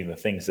 they're reading the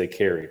things they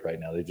carried right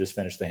now. They just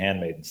finished The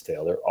Handmaid's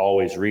Tale. They're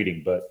always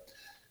reading, but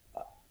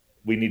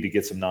we need to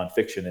get some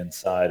nonfiction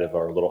inside of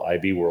our little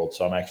IB world.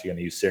 So I'm actually going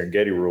to use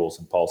Serengeti Rules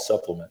and Paul's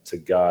supplement to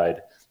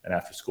guide an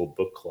after-school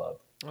book club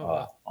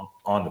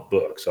on the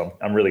book. So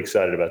I'm really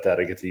excited about that.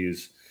 I get to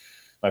use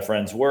my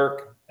friend's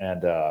work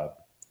and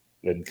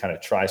kind of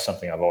try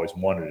something I've always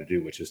wanted to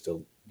do, which is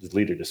to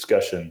lead a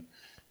discussion,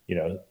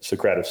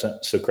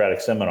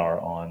 Socratic seminar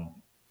on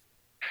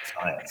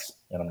science.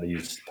 And I'm going to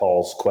use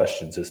Paul's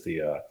questions as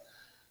the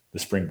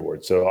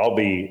springboard. So I'll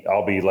be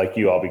like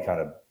you. I'll be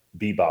kind of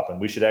bebopping.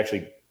 We should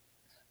actually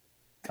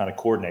kind of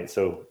coordinate.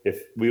 So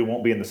if we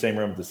won't be in the same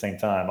room at the same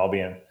time, I'll be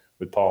in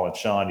with Paul and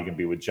Sean. You can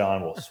be with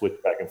John. We'll switch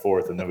back and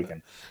forth, and then we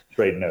can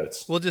trade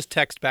notes. We'll just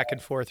text back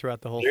and forth throughout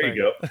the whole thing. There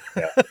you go.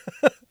 Yeah.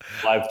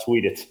 Live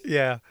tweet it.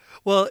 Yeah.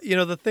 Well,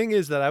 the thing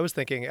is that I was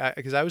thinking,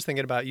 because I was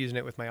thinking about using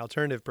it with my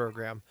alternative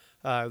program.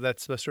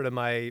 That's sort of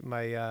my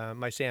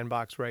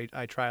sandbox where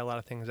I try a lot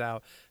of things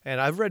out. And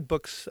I've read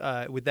books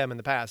with them in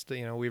the past.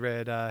 We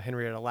read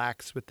Henrietta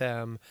Lacks with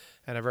them,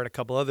 and I've read a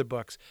couple other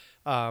books.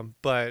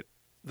 But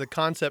the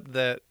concept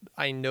that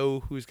I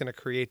know who's going to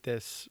create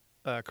this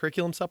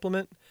curriculum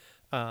supplement,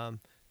 and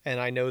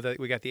I know that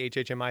we got the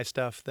HHMI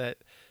stuff that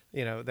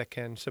that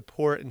can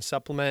support and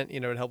supplement,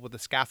 to help with the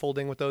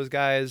scaffolding with those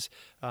guys,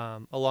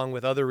 along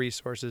with other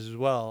resources as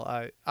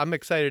well. I'm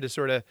excited to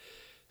sort of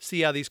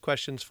see how these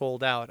questions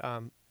fold out.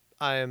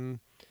 I'm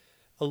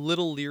a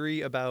little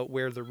leery about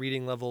where the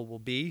reading level will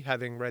be,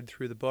 having read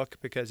through the book,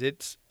 because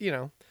it's,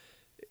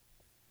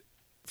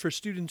 for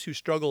students who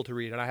struggle to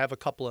read, and I have a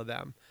couple of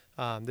them,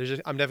 I'm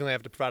definitely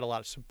have to provide a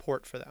lot of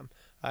support for them.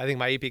 I think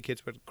my AP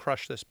kids would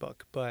crush this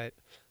book, but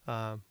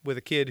with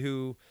a kid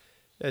who,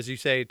 as you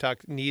say,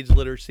 needs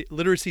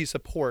literacy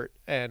support,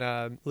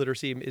 and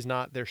literacy is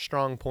not their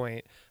strong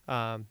point,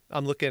 I'm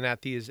looking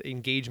at these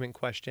engagement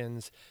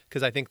questions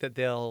because I think that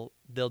they'll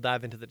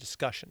dive into the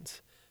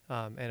discussions,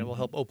 and it will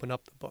help open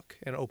up the book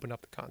and open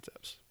up the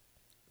concepts.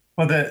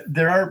 Well,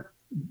 there are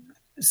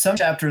some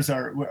chapters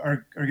are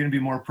going to be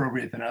more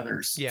appropriate than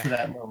others for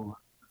that little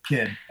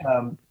kid.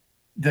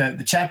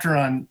 The chapter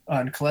on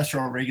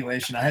cholesterol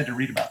regulation, I had to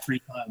read about 3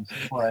 times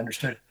before I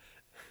understood it.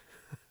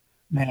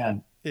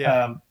 Man,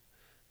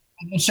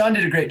 And Sean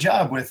did a great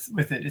job with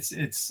it.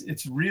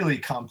 It's really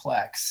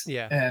complex.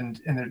 Yeah. And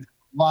there's a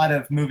lot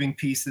of moving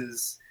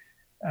pieces.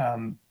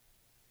 And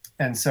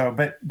so,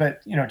 but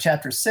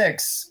chapter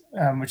 6,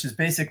 which is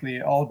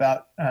basically all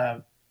about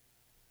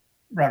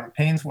Robert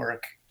Payne's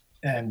work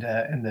and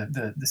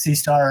the Sea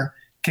Star,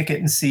 Kick It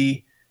and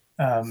See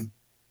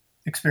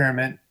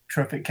experiment,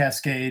 trophic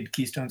cascade,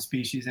 keystone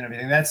species, and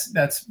everything.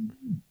 That's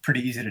pretty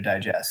easy to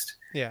digest.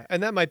 Yeah,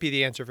 and that might be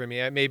the answer for me.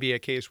 It may be a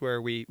case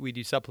where we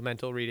do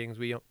supplemental readings.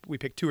 We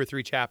pick 2 or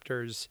 3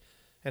 chapters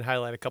and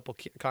highlight a couple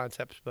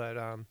concepts. But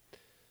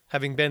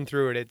having been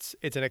through it,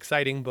 it's an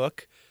exciting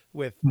book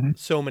with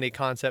so many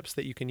concepts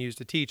that you can use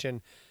to teach.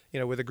 And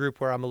with a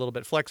group where I'm a little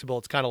bit flexible,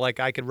 it's kind of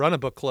like I could run a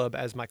book club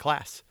as my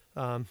class.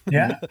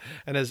 Yeah.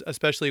 And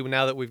especially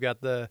now that we've got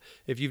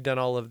if you've done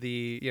all of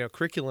the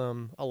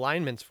curriculum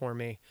alignments for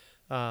me,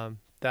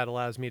 that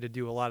allows me to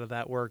do a lot of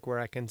that work where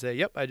I can say,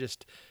 yep, I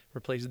just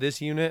replace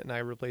this unit and I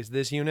replace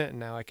this unit, and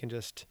now I can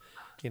just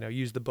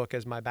use the book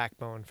as my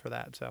backbone for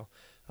that. So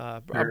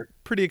I'm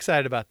pretty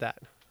excited about that.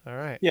 All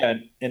right. Yeah,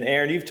 and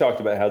Aaron, you've talked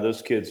about how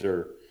those kids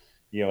are,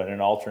 in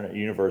an alternate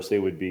universe, they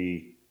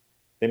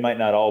might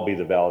not all be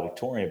the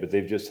valedictorian, but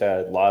they've just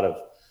had a lot of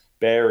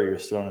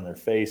barriers thrown in their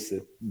face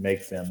that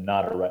make them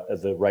not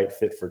the right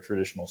fit for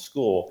traditional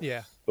school.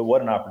 Yeah. But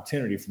what an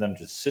opportunity for them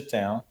to sit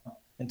down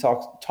and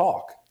talk.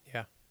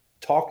 Yeah.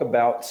 Talk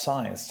about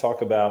science,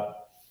 talk about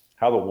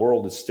how the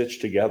world is stitched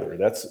together.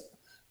 That's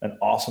an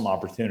awesome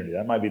opportunity.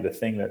 That might be the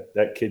thing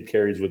that kid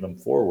carries with them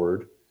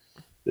forward,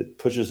 that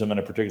pushes them in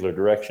a particular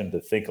direction to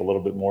think a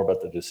little bit more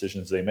about the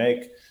decisions they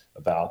make,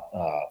 about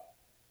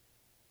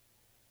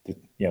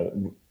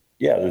the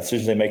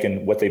decisions they make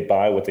and what they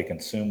buy, what they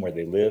consume, where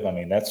they live. I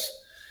mean, that's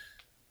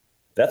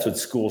what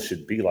school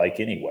should be like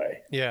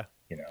anyway. Yeah.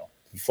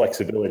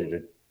 Flexibility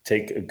to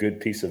take a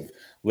good piece of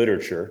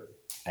literature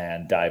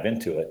and dive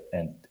into it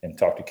and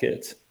talk to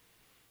kids.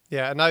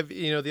 Yeah. And I've,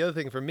 the other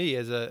thing for me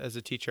as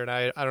a teacher, and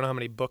I don't know how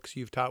many books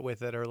you've taught with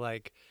that are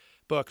like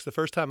books. The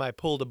first time I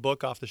pulled a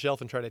book off the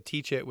shelf and tried to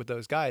teach it with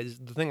those guys,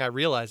 the thing I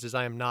realized is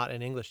I am not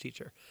an English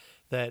teacher.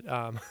 That,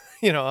 I'm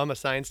a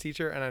science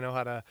teacher and I know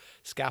how to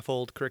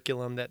scaffold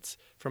curriculum that's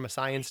from a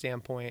science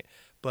standpoint,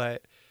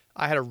 but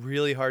I had a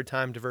really hard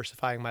time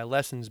diversifying my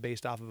lessons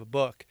based off of a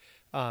book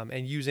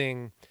and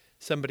using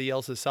somebody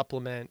else's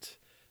supplement.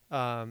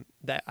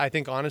 That I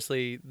think,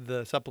 honestly,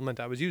 the supplement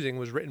I was using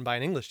was written by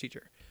an English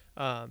teacher.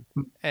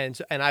 And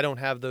I don't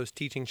have those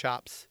teaching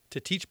chops to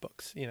teach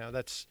books.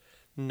 That's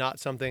not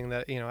something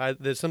that,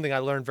 there's something I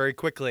learned very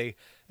quickly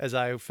as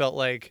I felt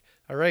like,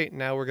 all right,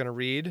 now we're going to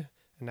read.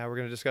 And now we're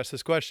going to discuss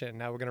this question.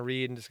 Now we're going to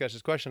read and discuss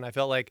this question. I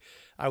felt like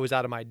I was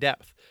out of my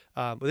depth.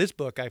 With this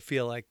book, I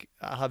feel like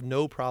I'll have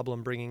no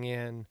problem bringing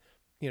in,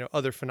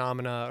 other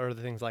phenomena or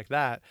other things like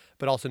that.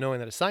 But also knowing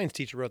that a science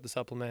teacher wrote the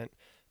supplement,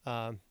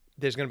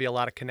 there's going to be a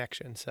lot of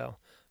connection. So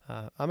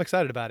I'm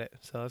excited about it.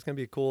 So it's going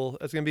to be cool.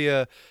 It's going to be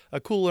a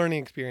cool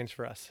learning experience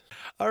for us.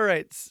 All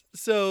right.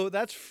 So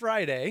that's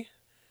Friday.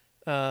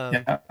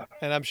 And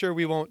I'm sure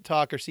we won't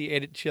talk or see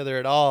each other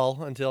at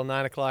all until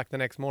 9:00 the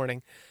next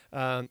morning,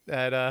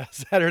 at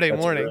Saturday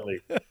morning.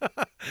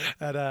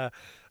 We're gonna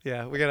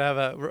have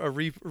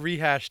a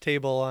rehash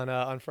table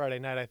on Friday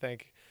night. I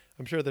think.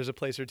 I'm sure there's a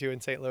place or two in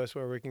St. Louis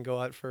where we can go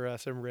out for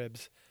some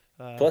ribs.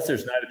 Plus,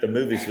 there's Night at the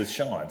Movies with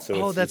Sean.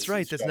 So that's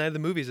right. That's Night at the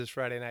Movies is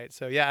Friday night.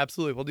 So yeah,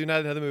 absolutely. We'll do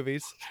Night at the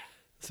Movies.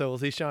 So we'll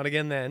see Sean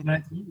again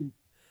then.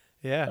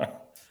 Yeah.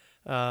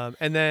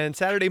 And then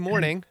Saturday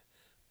morning.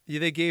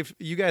 They gave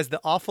you guys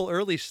the awful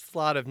early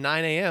slot of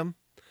 9 a.m.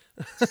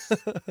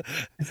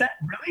 Is that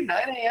really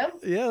 9 a.m.?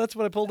 Yeah, that's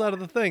what I pulled out of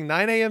the thing.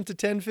 9 a.m. to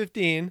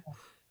 10:15.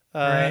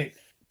 Right.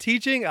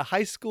 Teaching a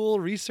high school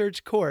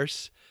research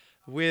course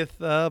with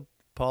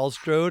Paul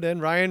Strode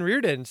and Ryan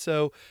Reardon.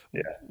 So,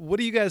 What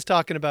are you guys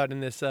talking about in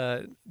this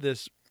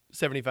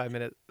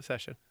 75-minute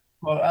session?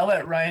 Well, I'll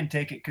let Ryan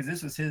take it because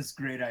this was his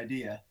great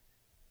idea.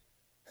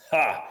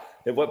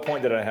 At what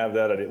point did I have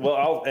that idea? Well,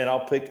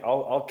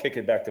 I'll kick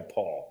it back to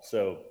Paul.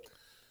 So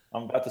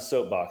I'm about to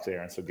soapbox,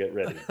 Aaron. So get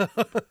ready.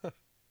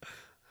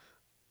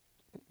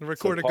 The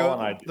recorder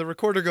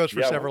goes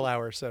for several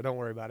hours, so don't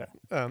worry about it.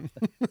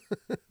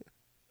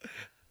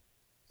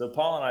 So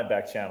Paul and I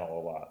back channel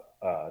a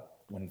lot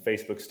when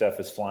Facebook stuff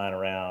is flying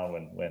around.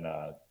 When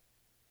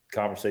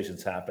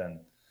conversations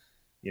happen,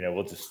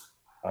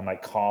 I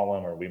might call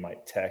him or we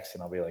might text,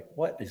 and I'll be like,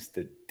 "What is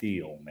the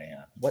deal,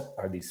 man? What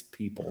are these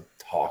people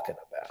talking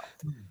about?"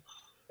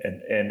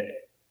 And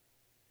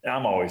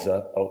I'm always I'm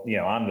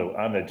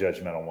the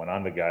judgmental one.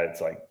 I'm the guy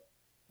that's like,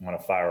 I'm gonna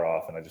fire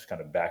off, and I just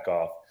kind of back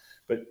off.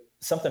 But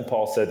something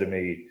Paul said to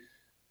me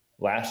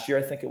last year,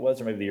 I think it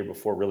was, or maybe the year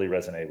before, really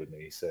resonated with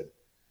me. He said,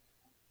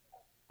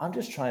 "I'm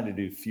just trying to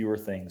do fewer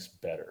things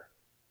better."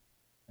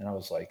 And I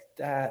was like,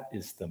 that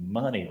is the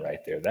money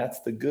right there. That's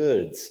the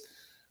goods.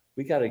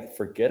 We got to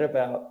forget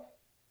about,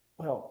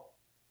 we don't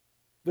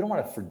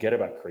want to forget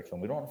about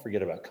curriculum. We don't want to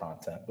forget about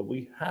content, but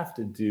we have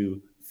to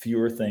do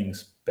fewer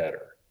things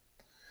better.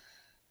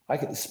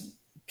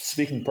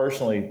 Speaking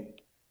personally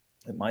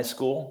at my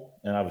school,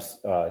 and I was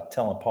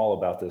telling Paul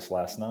about this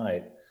last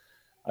night,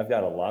 I've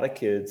got a lot of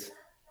kids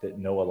that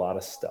know a lot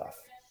of stuff,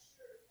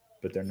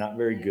 but they're not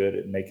very good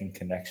at making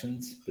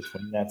connections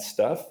between that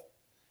stuff,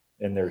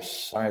 and their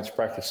science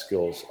practice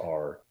skills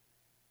are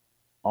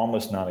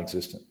almost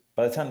non-existent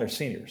by the time they're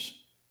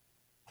seniors,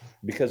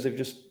 because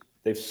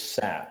they've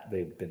sat,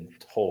 they've been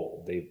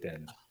told, they've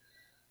been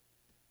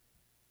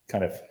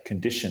kind of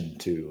conditioned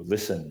to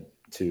listen,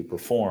 to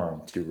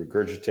perform, to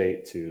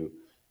regurgitate, to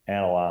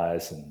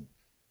analyze, and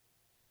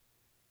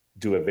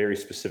do a very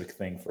specific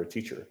thing for a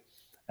teacher.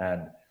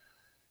 And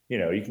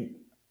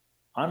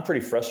I'm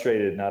pretty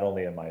frustrated, not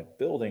only in my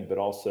building, but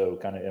also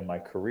kind of in my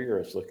career,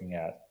 as looking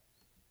at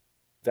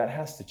that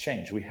has to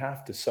change. We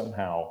have to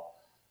somehow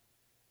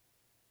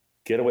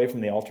get away from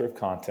the altar of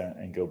content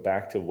and go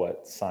back to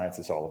what science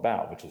is all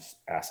about, which is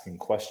asking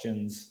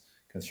questions,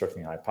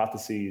 constructing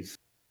hypotheses,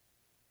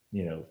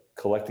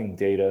 collecting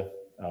data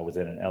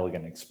within an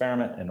elegant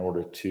experiment in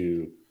order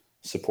to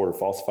support or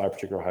falsify a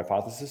particular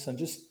hypothesis, and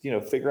just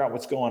figure out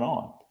what's going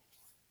on.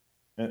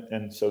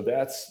 And so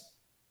that's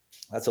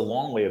a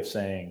long way of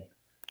saying,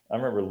 I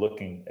remember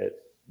looking at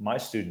my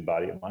student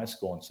body at my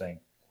school and saying,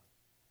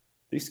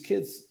 these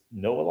kids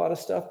know a lot of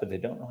stuff, but they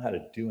don't know how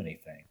to do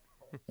anything.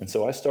 And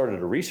so I started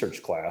a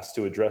research class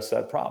to address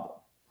that problem.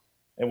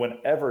 And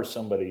whenever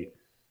somebody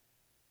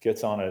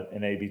gets on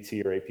an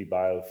ABT or AP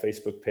Bio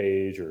Facebook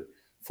page or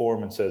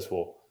forum and says,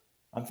 well,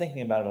 I'm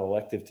thinking about an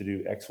elective to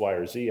do X, Y,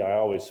 or Z,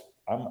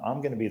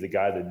 I'm going to be the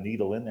guy to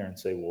needle in there and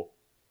say, well,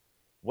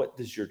 what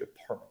does your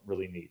department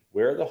really need?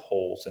 Where are the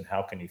holes and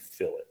how can you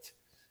fill it?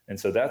 And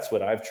so that's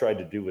what I've tried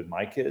to do with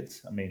my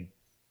kids. I mean,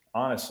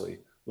 honestly,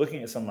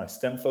 looking at some of my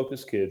STEM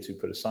focused kids who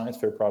put a science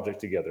fair project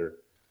together,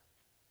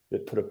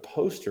 that put a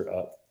poster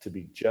up to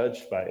be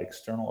judged by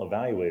external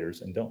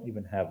evaluators and don't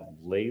even have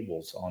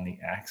labels on the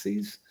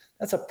axes,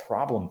 that's a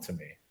problem to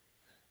me.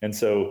 And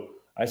so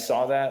I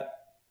saw that.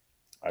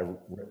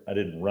 I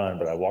didn't run,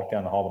 but I walked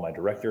down the hall to my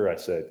director. I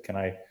said, can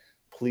I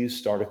please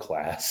start a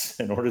class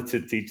in order to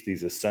teach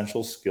these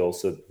essential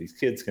skills so that these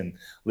kids can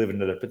live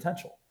into their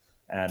potential?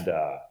 And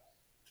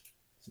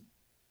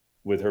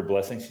with her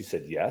blessing, she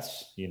said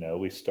yes.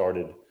 We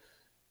started,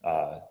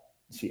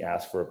 she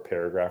asked for a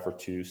paragraph or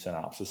two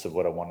synopsis of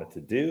what I wanted to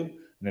do, and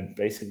then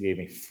basically gave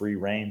me free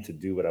rein to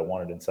do what I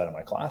wanted inside of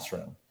my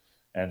classroom.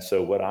 And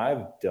so what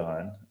I've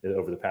done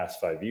over the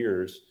past 5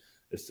 years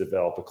is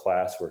develop a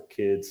class where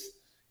kids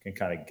can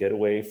kind of get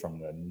away from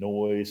the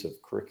noise of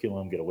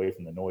curriculum, get away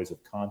from the noise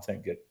of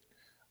content, get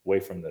away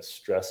from the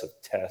stress of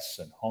tests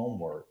and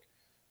homework,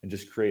 and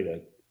just create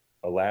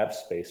a lab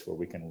space where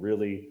we can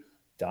really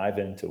dive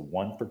into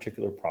one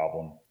particular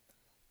problem,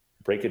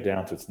 break it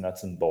down to its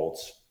nuts and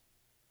bolts,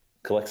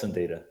 collect some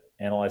data,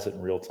 analyze it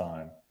in real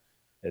time,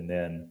 and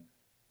then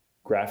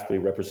graphically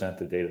represent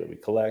the data that we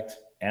collect,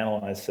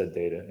 analyze said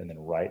data, and then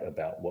write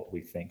about what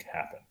we think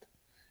happened.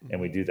 Mm-hmm.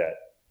 And we do that.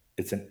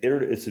 It's an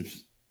iterative,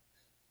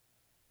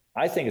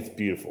 I think it's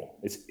beautiful.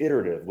 It's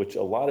iterative, which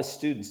a lot of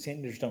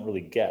teenagers don't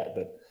really get,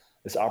 but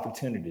this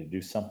opportunity to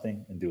do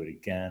something and do it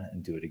again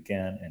and do it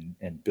again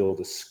and build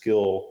a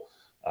skill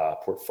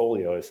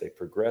portfolio as they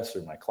progress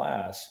through my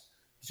class,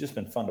 it's just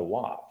been fun to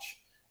watch.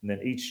 And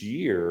then each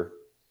year,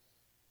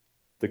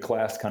 the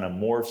class kind of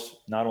morphs,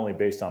 not only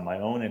based on my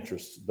own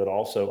interests, but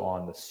also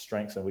on the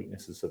strengths and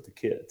weaknesses of the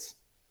kids.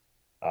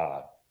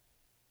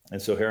 And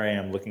so here I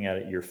am looking at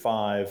it year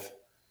 5.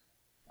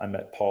 I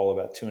met Paul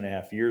about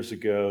 2.5 years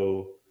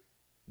ago.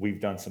 We've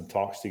done some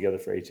talks together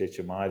for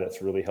HHMI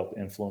that's really helped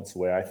influence the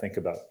way I think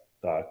about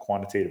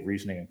quantitative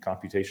reasoning and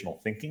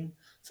computational thinking.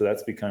 So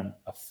that's become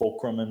a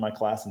fulcrum in my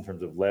class in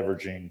terms of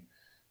leveraging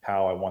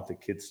how I want the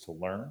kids to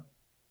learn.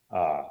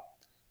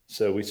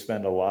 So we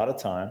spend a lot of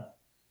time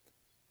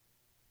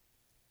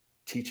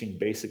teaching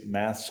basic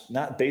math,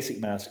 not basic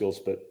math skills,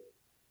 but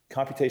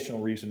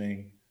computational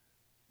reasoning,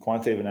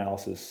 quantitative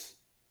analysis,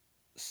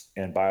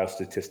 and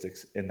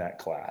biostatistics in that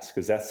class,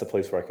 because that's the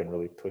place where I can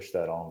really push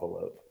that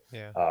envelope.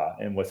 Yeah.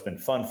 And what's been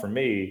fun for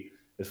me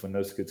is when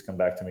those kids come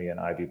back to me in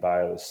IB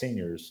Bio as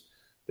seniors,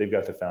 they've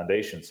got the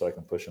foundation so I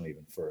can push them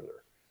even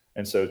further.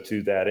 And so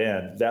to that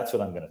end, that's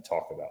what I'm going to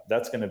talk about.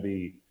 That's going to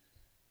be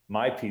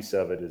my piece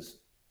of it, is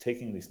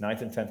taking these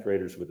 9th and 10th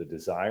graders with a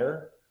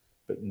desire,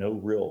 but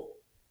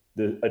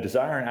a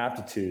desire and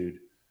aptitude,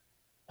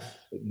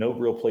 but no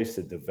real place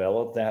to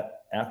develop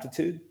that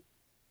aptitude.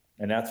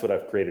 And that's what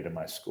I've created in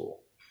my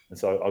school. And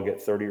so I'll get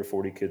 30 or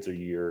 40 kids a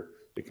year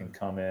that can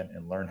come in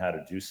and learn how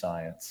to do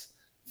science,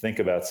 think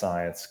about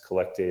science,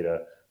 collect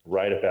data,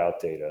 write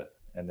about data,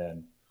 and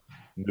then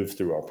move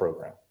through our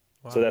program.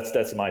 Wow. So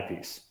that's my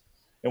piece.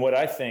 And what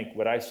I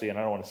see, and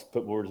I don't want to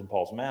put words in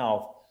Paul's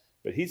mouth,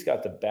 but he's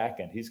got the back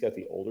end. He's got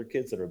the older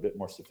kids that are a bit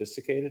more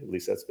sophisticated. At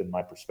least that's been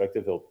my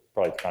perspective. He'll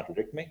probably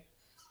contradict me.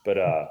 But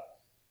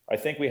I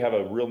think we have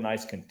a real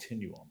nice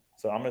continuum.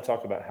 So I'm going to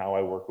talk about how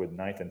I work with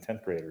 9th and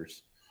 10th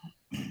graders.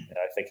 And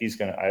I think he's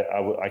going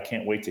to, I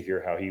can't wait to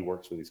hear how he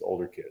works with these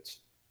older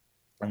kids.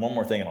 And one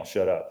more thing, and I'll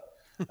shut up.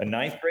 A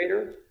 9th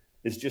grader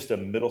is just a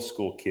middle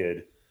school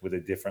kid with a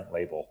different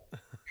label.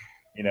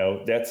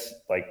 That's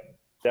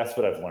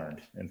what I've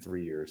learned in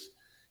 3 years.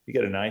 You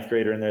got a ninth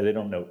grader in there, they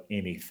don't know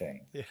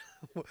anything. Yeah.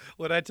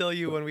 What I tell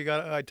you when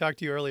I talked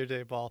to you earlier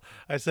today, Paul,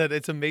 I said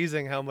it's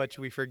amazing how much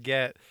we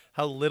forget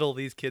how little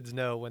these kids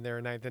know when they're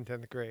in ninth and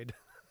 10th grade.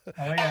 Oh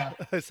yeah.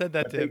 I said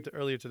that to him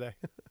earlier today.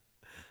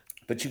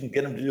 But you can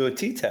get them to do a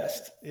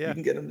T-test. Yeah. You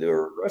can get them to do a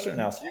regression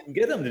analysis. You can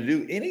get them to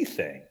do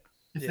anything.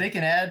 If they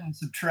can add and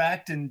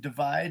subtract and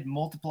divide,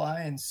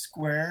 multiply and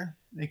square,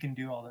 they can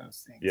do all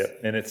those things. Yeah,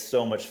 and it's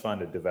so much fun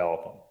to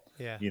develop them.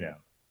 Yeah. You know,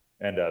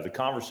 and the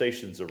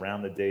conversations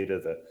around the data,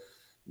 the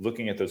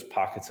looking at those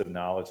pockets of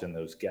knowledge and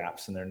those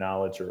gaps in their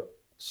knowledge are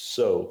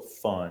so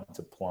fun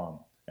to plumb.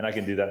 And I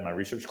can do that in my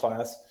research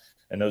class.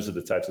 And those are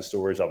the types of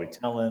stories I'll be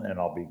telling, and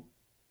I'll be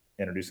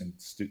introducing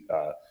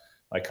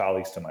my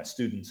colleagues to my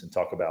students and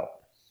talk about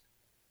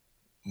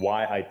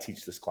why I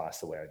teach this class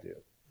the way I do.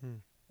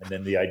 And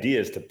then the idea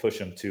is to push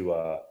them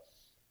to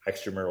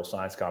extramural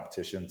science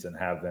competitions and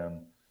have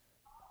them,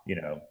 you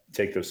know,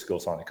 take those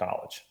skills on to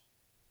college.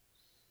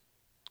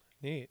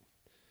 Neat.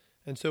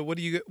 And so what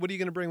are you going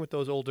to bring with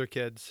those older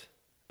kids,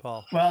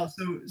 Paul? Well,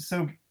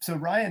 so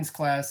Ryan's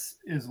class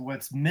is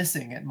what's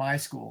missing at my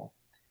school,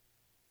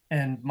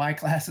 and my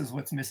class is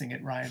what's missing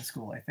at Ryan's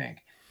school, I think,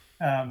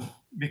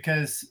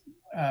 because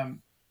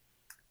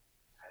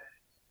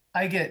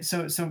I get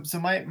so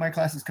my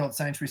class is called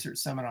Science Research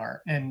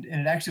Seminar, and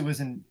it actually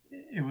was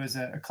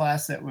a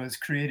class that was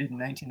created in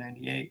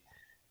 1998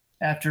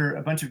 after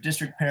a bunch of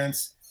district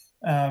parents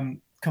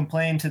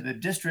complained to the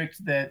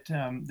district that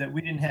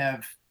we didn't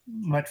have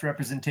much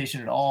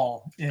representation at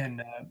all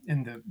in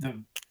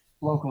the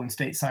local and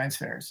state science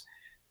fairs.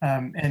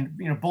 And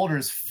you know, Boulder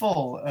is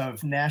full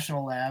of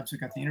national labs. We've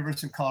got the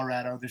University of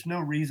Colorado. There's no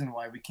reason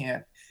why we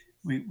can't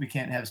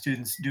have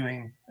students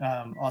doing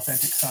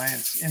authentic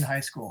science in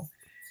high school.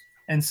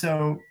 And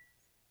so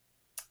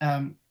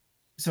a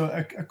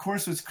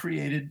course was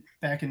created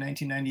back in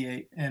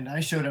 1998, and I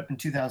showed up in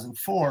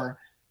 2004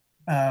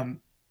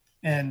 and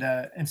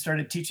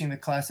started teaching the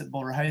class at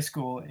Boulder High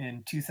School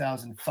in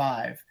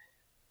 2005.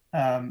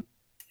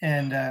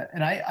 And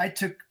I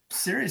took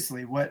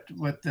seriously what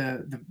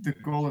the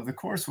goal of the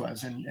course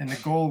was, and the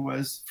goal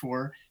was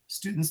for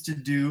students to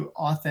do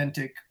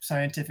authentic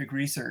scientific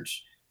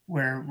research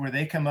where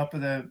they come up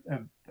with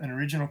an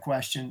original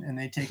question and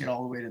they take it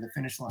all the way to the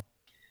finish line.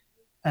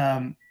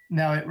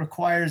 Now it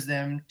requires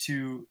them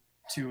to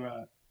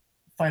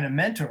find a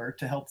mentor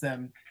to help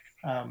them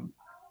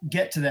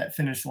get to that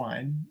finish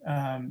line,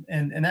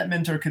 and that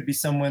mentor could be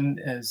someone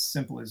as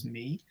simple as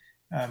me,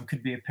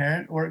 could be a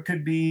parent, or it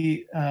could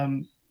be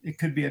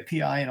a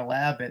PI in a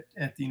lab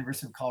at the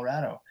University of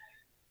Colorado.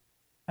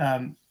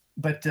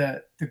 But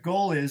the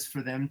goal is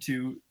for them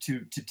to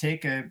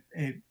take a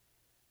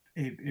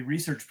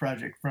research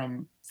project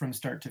from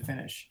start to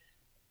finish.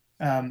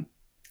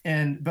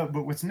 But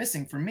what's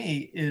missing for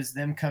me is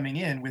them coming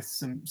in with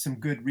some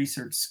good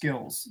research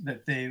skills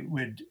that they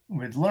would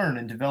learn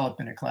and develop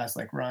in a class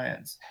like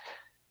Ryan's.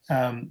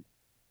 And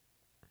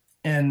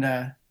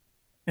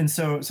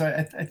so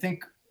I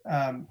think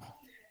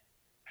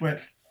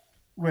what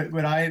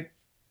I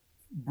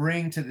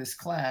bring to this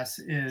class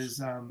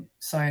is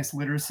science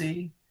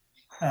literacy.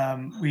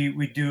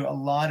 We do a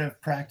lot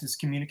of practice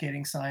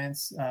communicating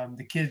science.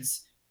 The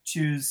kids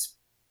choose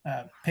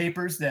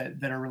papers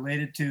that are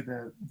related to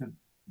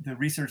the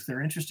research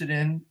they're interested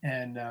in,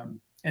 and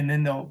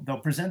then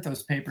they'll present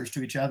those papers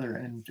to each other,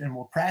 and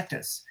we'll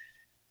practice.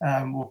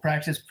 We'll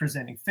practice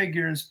presenting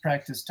figures,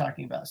 practice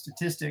talking about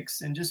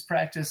statistics, and just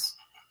practice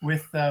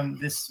with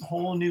this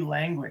whole new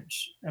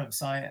language of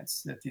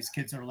science that these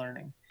kids are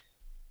learning.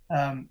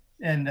 And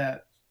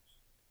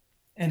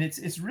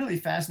it's really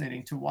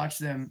fascinating to watch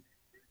them.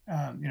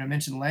 I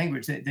mentioned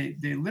language.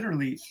 They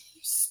literally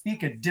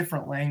speak a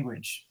different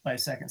language by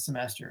second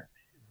semester.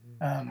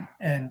 And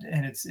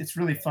it's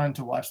really fun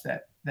to watch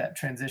that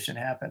transition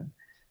happen.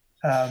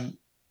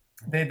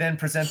 They then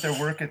present their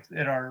work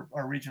at our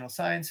regional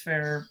science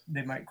fair.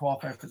 They might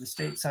qualify for the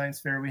state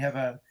science fair. We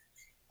have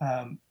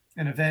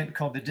an event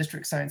called the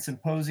District Science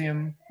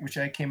Symposium, which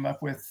I came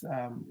up with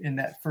in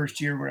that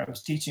first year where I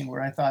was teaching,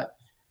 where I thought,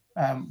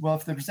 well,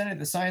 if they're presenting at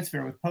the science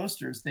fair with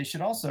posters, they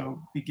should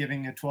also be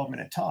giving a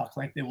 12-minute talk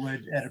like they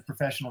would at a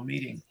professional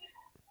meeting.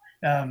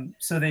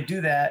 So they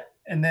do that.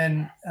 And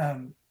then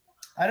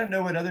I don't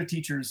know what other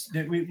teachers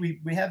did.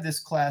 We have this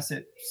class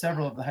at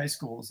several of the high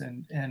schools,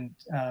 and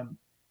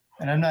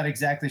I'm not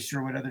exactly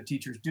sure what other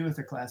teachers do with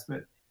the class,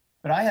 but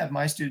I have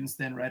my students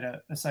then write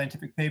a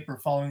scientific paper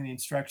following the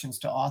instructions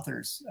to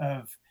authors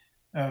of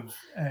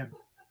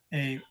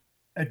a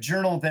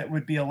journal that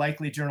would be a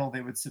likely journal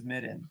they would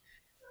submit in,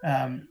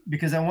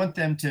 because I want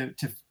them to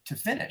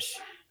finish,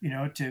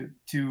 to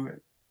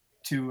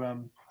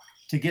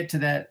get to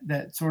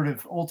that sort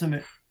of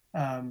ultimate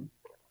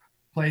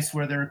place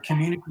where they're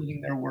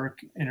communicating their work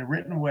in a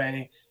written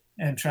way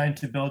and trying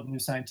to build new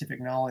scientific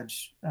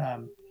knowledge.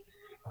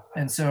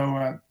 And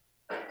so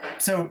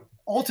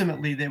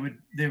ultimately they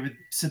would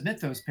submit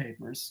those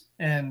papers,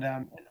 and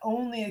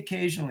only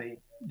occasionally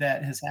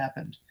that has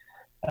happened.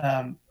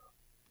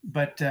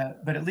 But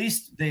at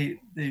least they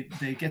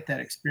get that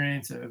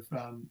experience of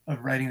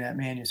writing that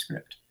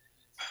manuscript.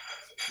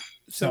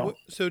 So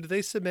do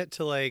they submit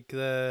to like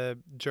the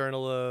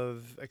Journal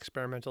of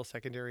Experimental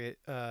Secondary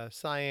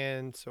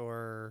Science,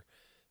 or,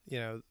 you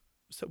know,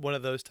 one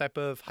of those type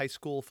of high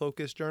school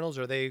focused journals?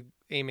 Or are they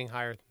aiming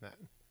higher than that?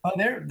 Oh,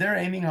 they're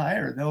aiming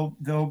higher.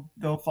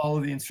 They'll follow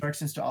the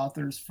instructions to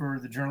authors for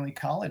the journal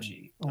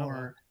Ecology,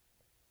 or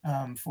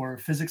for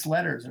Physics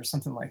Letters or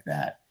something like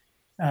that.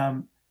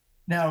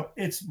 Now,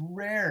 it's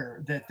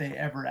rare that they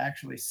ever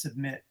actually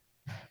submit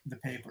the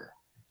paper,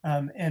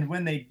 and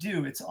when they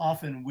do, it's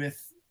often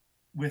with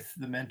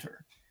the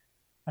mentor.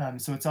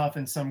 So it's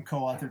often some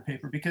co-authored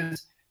paper,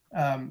 because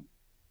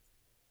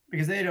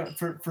they don't,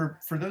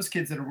 for those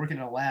kids that are working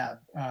in a lab,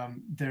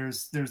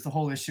 there's the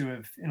whole issue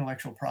of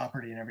intellectual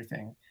property and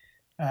everything.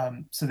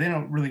 So they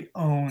don't really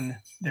own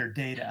their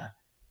data.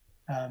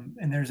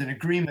 And there's an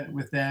agreement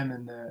with them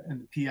and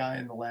the PI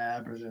in the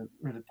lab, or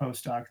the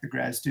postdoc, the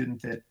grad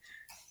student, that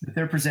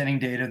they're presenting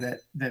data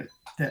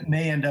that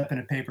may end up in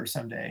a paper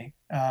someday,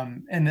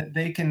 and that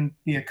they can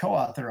be a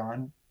co-author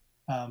on,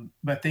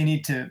 but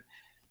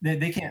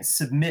they can't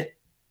submit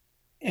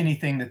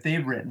anything that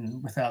they've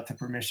written without the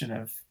permission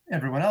of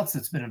everyone else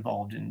that's been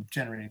involved in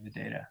generating the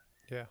data.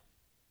 Yeah.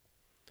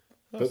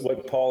 But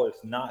what Paul is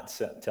not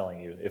telling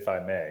you, if I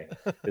may,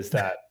 is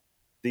that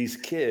these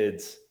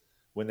kids,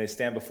 when they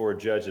stand before a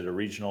judge at a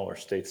regional or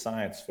state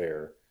science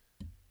fair,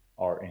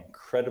 are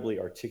incredibly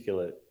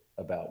articulate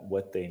about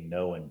what they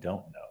know and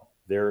don't know.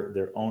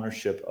 Their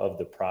ownership of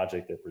the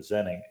project they're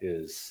presenting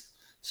is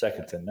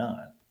second to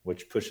none,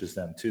 which pushes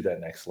them to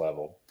that next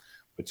level,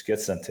 which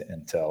gets them to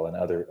Intel and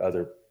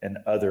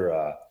other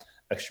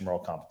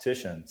extramural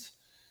competitions,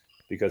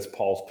 because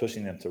Paul's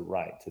pushing them to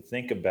write, to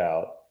think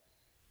about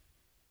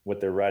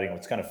what they're writing.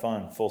 It's kind of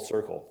fun, full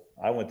circle.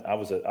 I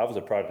was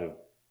a product of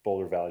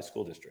Boulder Valley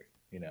School District,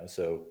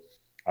 so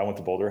I went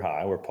to Boulder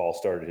High, where Paul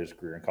started his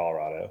career in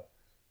Colorado.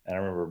 And I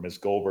remember Ms.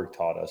 Goldberg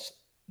taught us,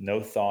 no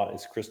thought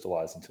is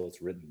crystallized until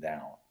it's written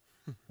down.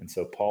 And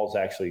so Paul's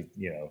actually,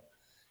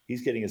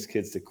 he's getting his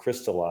kids to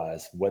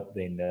crystallize what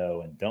they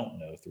know and don't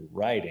know through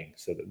writing,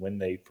 so that when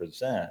they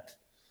present,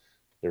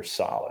 they're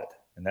solid.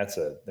 And that's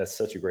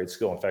such a great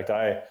skill. In fact,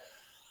 I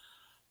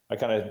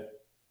kind of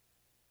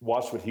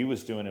watched what he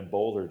was doing in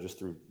Boulder, just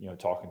through,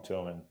 talking to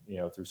him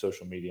and, through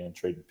social media and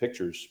trading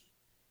pictures.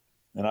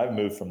 And I've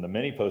moved from the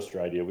mini poster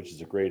idea, which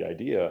is a great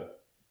idea,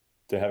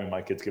 to having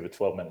my kids give a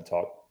 12-minute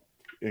talk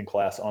in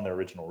class on their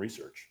original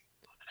research.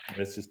 And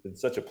it's just been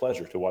such a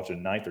pleasure to watch a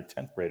 9th or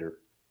 10th grader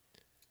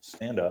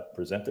stand up,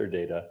 present their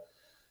data,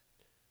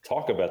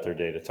 talk about their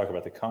data, talk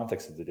about the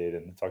context of the data,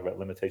 and talk about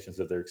limitations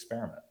of their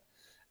experiment.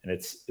 And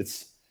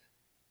it's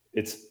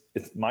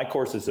my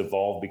course has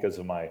evolved because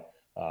of my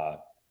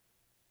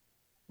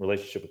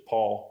relationship with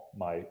Paul.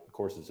 My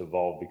course has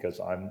evolved because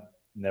I'm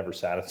never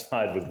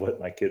satisfied with what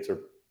my kids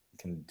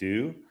can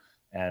do.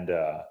 And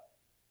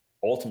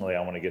ultimately,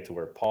 I want to get to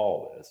where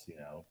Paul is.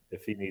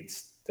 If he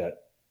needs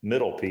that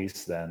middle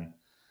piece, then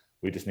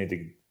we just need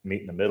to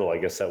meet in the middle. I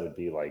guess that would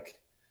be like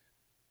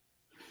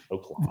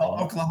Oklahoma.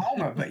 Well,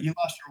 Oklahoma, but you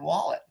lost your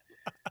wallet.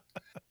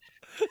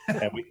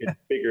 And we can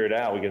figure it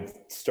out. We can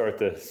start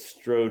the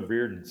Strode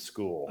Reardon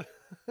School.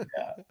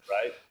 Yeah.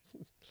 Right?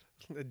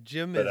 The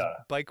gym is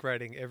bike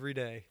riding every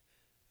day.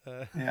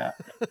 Yeah.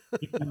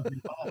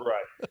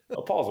 Right.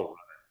 Well, Paul's a runner.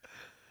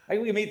 I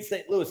think we can meet in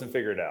St. Louis and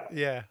figure it out.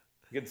 Yeah.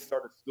 We can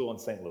start a school in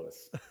St.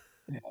 Louis.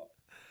 Yeah.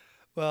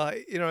 Well,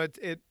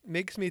 it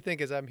makes me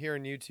think, as I'm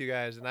hearing you two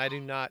guys, and I do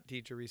not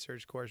teach a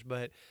research course,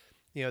 but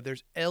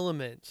there's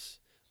elements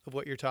of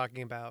what you're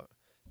talking about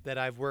that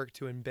I've worked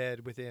to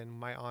embed within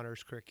my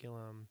honors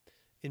curriculum,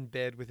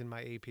 embed within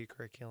my AP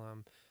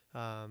curriculum.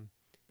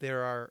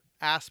 There are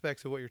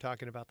aspects of what you're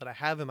talking about that I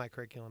have in my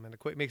curriculum, and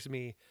it makes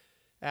me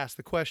ask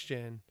the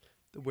question,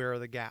 where are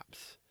the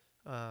gaps?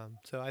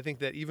 So I think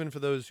that even for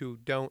those who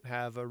don't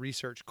have a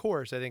research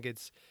course, I think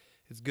it's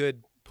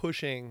good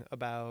pushing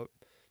about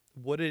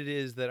what it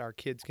is that our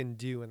kids can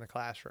do in the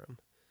classroom.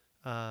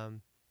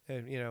 And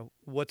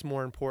what's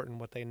more important,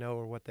 what they know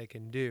or what they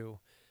can do,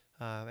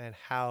 and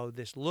how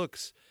this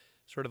looks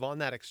sort of on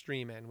that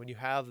extreme end. When you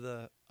have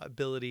the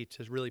ability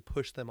to really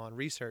push them on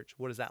research,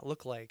 what does that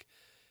look like?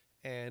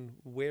 And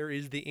where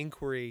is the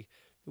inquiry,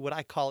 what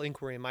I call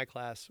inquiry in my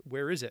class?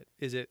 Where is it?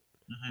 Is it,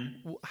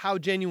 how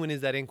genuine is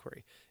that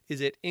inquiry?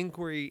 Is it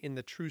inquiry in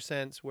the true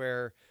sense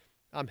where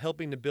I'm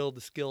helping to build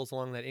the skills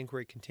along that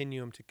inquiry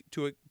continuum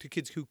to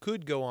kids who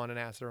could go on and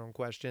ask their own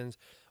questions?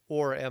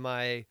 Or am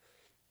I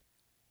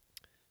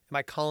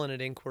calling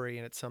it inquiry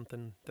and it's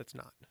something that's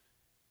not?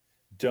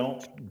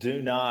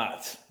 Do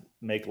not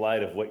make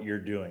light of what you're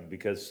doing,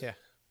 because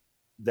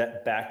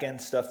that back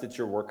end stuff that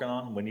you're working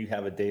on, when you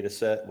have a data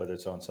set, whether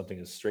it's on something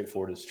as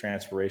straightforward as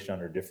transpiration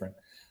under different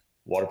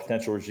water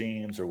potential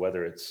regimes, or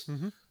whether it's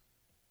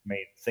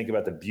think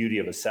about the beauty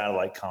of a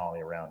satellite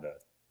colony around a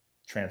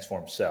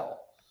transformed cell.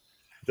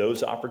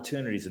 Those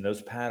opportunities and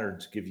those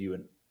patterns give you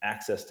an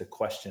access to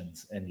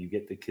questions, and you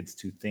get the kids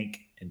to think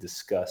and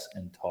discuss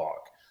and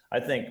talk. I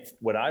think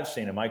what I've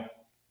seen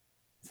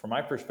from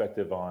my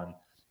perspective on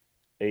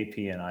AP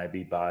and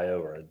IB bio,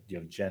 or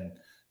Gen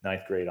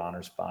 9th grade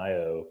honors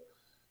bio,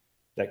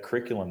 that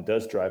curriculum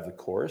does drive the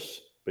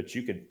course, but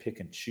you can pick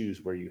and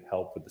choose where you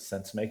help with the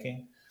sense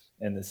making.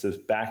 And it's those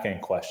back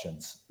end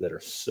questions that are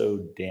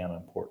so damn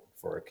important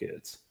for our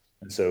kids.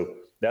 And so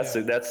that's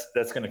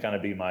going to kind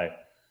of be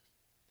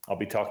I'll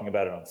be talking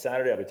about it on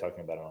Saturday. I'll be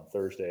talking about it on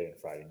Thursday and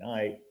Friday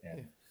night.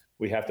 And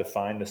we have to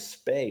find the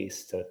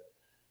space to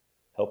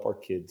help our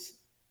kids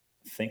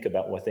think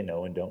about what they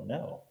know and don't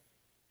know.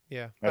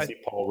 Yeah. I see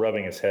Paul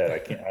rubbing his head.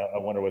 I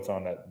wonder what's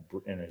on that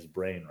in his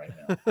brain right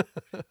now.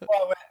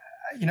 Well,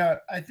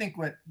 I think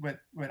what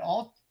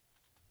all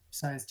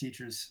science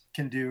teachers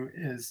can do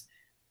is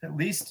at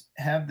least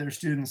have their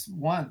students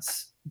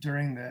once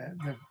during the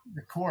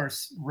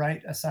course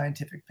write a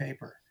scientific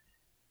paper,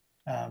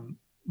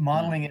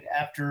 modeling it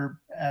after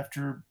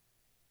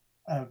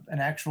an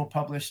actual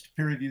published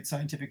peer-reviewed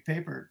scientific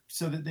paper,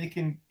 so that they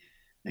can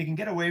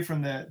get away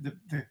from the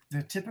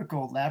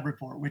typical lab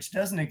report, which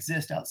doesn't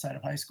exist outside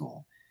of high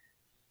school.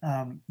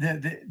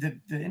 The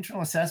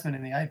internal assessment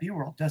in the IB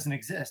world doesn't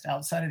exist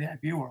outside of the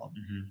IB world.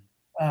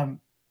 Mm-hmm.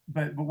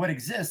 But what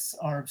exists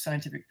are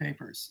scientific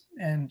papers,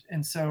 and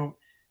so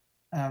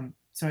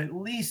at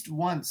least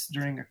once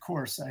during a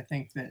course, I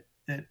think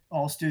that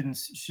all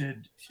students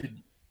should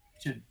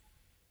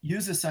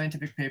use a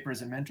scientific paper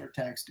as a mentor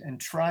text and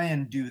try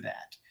and do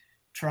that.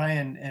 Try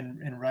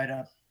and write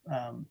up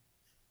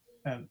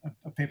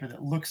a paper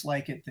that looks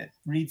like it, that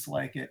reads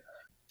like it,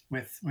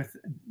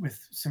 with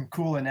some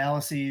cool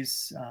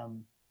analyses.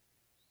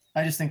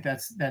 I just think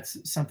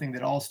that's something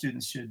that all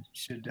students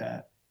should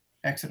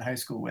exit high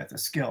school with, a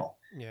skill.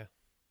 Yeah.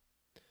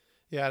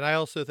 Yeah. And I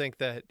also think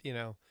that,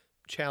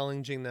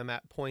 challenging them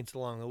at points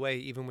along the way,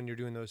 even when you're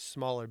doing those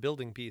smaller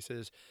building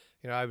pieces,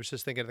 I was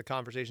just thinking of the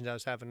conversations I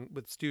was having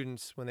with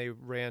students when they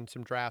ran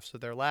some drafts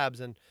of their labs.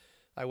 And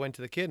I went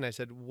to the kid and I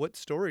said, what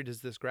story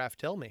does this graph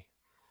tell me?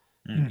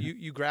 Mm-hmm.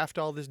 You graphed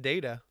all this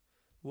data.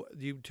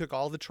 You took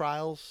all the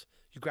trials.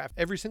 You graphed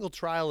every single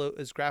trial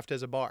is graphed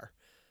as a bar.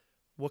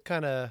 What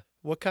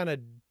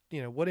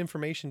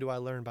information do I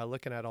learn by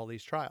looking at all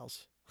these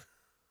trials?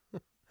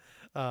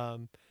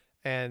 And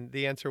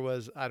the answer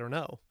was, I don't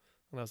know.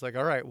 And I was like,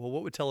 all right, well,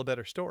 what would tell a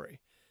better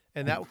story?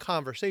 And that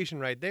conversation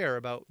right there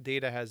about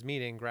data has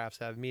meaning, graphs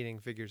have meaning,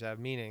 figures have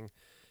meaning,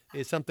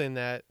 is something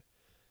that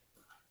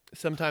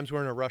sometimes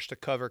we're in a rush to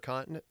cover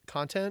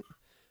content,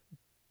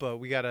 but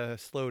we got to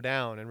slow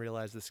down and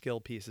realize the skill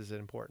piece is an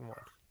important one.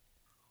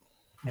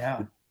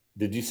 Yeah.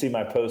 Did you see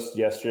my post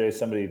yesterday?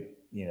 Somebody,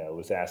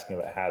 was asking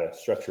about how to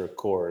structure a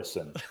course,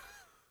 and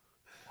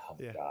oh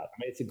my God, I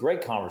mean, it's a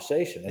great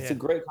conversation. It's a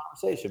great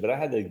conversation, but I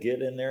had to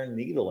get in there and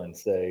needle and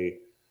say,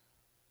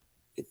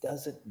 it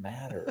doesn't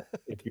matter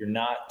if you're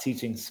not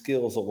teaching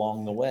skills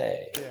along the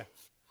way. Yeah.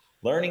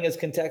 Learning is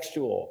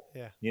contextual.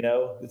 Yeah.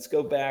 Let's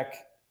go back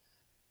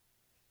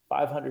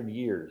 500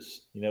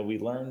 years. We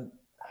learn.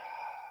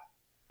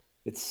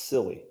 It's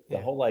silly. The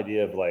whole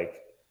idea of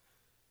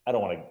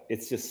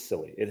it's just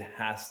silly.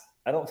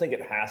 I don't think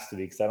it has to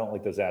be, because I don't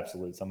like those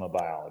absolutes. I'm a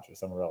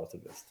biologist. I'm a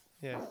relativist.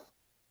 Yeah.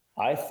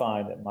 I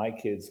find that my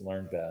kids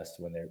learn best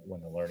when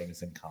the learning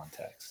is in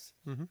context.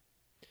 Mm-hmm.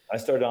 I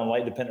started on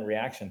light dependent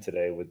reaction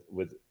today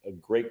with a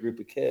great group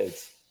of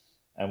kids.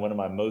 And one of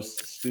my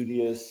most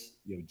studious,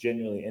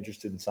 genuinely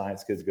interested in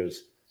science kids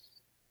goes,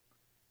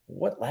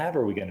 what lab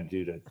are we going to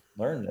do to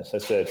learn this? I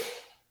said,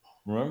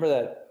 remember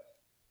that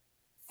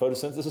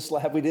photosynthesis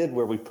lab we did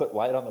where we put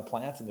light on the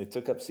plants and they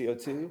took up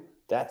CO2?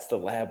 That's the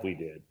lab we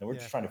did. And we're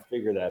just trying to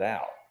figure that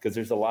out, because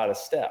there's a lot of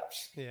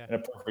steps. Yeah. In a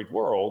perfect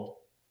world,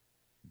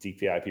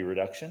 DPIP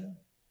reduction,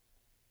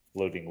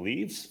 loading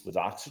leaves with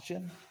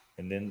oxygen,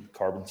 and then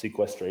carbon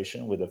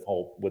sequestration with a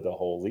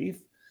whole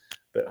leaf.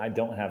 But I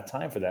don't have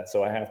time for that.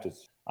 So I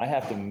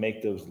have to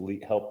make those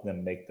help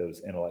them make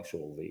those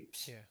intellectual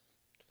leaps. Yeah.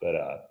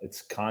 But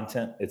it's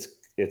content,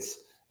 it's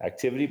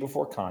activity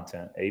before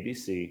content,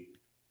 ABC,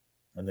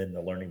 and then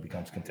the learning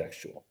becomes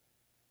contextual.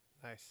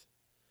 Nice.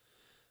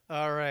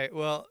 All right.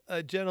 Well,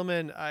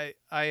 gentlemen, I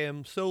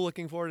am so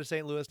looking forward to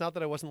St. Louis. Not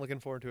that I wasn't looking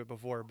forward to it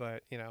before,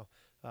 but,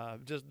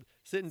 just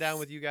sitting down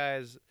with you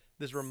guys,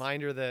 this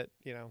reminder that,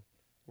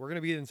 we're going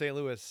to be in St.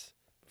 Louis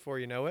before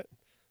you know it.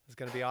 It's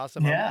going to be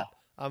awesome. Yeah.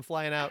 I'm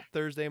flying out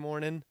Thursday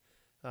morning.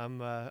 I'm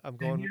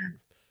going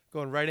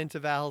right into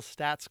Val's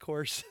stats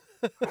course.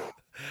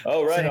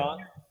 Oh, right on.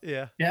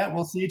 Yeah. Yeah,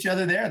 we'll see each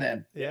other there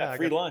then. Yeah,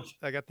 free lunch.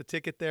 I got the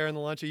ticket there and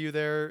the lunch. Are you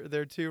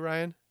there too,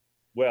 Ryan?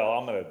 Well,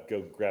 I'm going to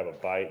go grab a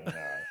bite and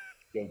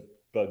go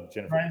bug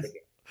Jennifer.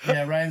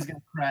 Ryan's going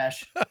to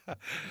crash.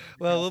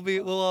 Well,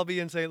 we'll all be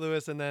in St.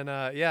 Louis, and then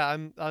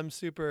I'm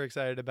super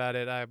excited about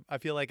it. I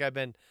feel like I've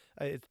been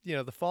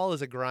the fall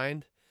is a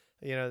grind.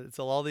 It's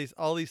all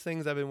these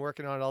things I've been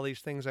working on, all these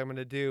things I'm going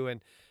to do,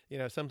 and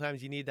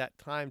sometimes you need that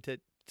time to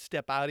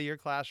step out of your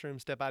classroom,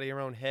 step out of your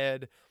own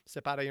head,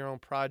 step out of your own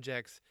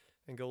projects,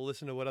 and go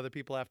listen to what other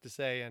people have to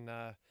say. And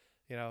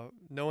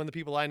knowing the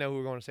people I know who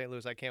are going to St.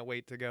 Louis, I can't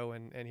wait to go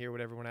and hear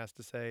what everyone has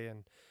to say.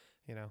 And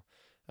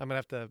I'm gonna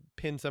have to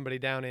pin somebody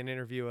down and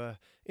interview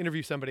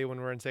somebody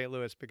when we're in St.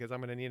 Louis, because I'm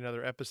gonna need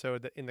another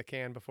episode in the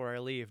can before I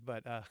leave.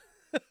 But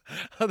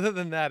Other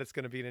than that, it's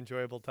going to be an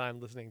enjoyable time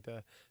listening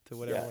to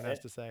what Yeah, everyone has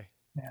to say.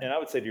 And I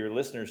would say to your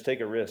listeners,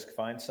 take a risk,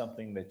 find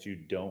something that you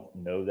don't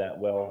know that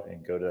well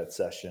and go to that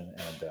session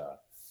and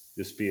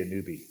just be a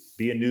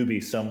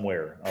newbie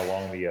somewhere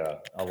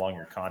along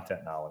your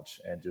content knowledge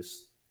and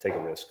just take a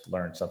risk,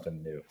 learn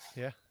something new.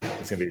 Yeah.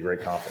 It's going to be a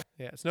great conference.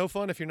 Yeah. It's no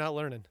fun if you're not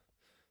learning.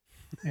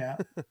 Yeah.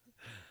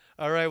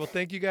 All right. Well,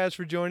 thank you guys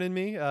for joining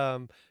me.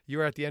 You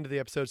are at the end of the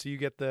episode, so you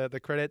get the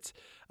credits.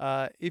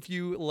 If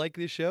you like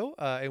this show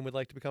and would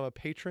like to become a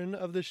patron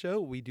of the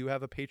show, we do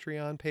have a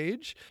Patreon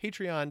page,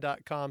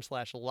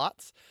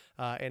 patreon.com/lots.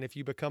 And if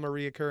you become a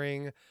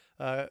reoccurring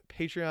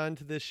Patreon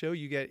to this show,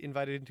 you get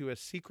invited into a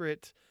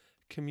secret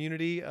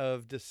community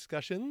of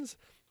discussions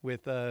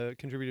with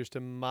contributors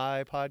to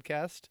my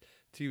podcast,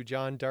 to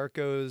John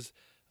Darko's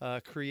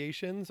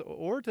creations,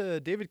 or to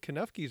David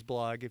Kanufki's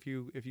blog. If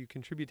you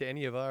contribute to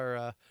any of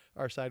our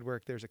side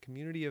work, there's a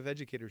community of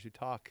educators who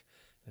talk,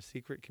 a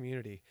secret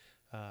community.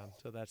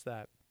 So that's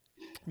that.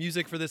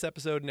 Music for this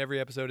episode and every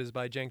episode is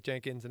by Jenk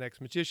Jenkins and Ex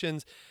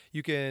Magicians.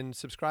 You can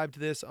subscribe to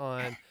this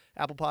on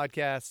Apple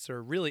Podcasts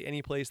or really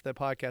any place that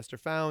podcasts are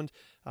found.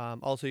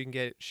 Also, you can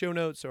get show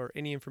notes or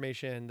any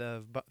information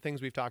of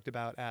things we've talked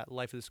about at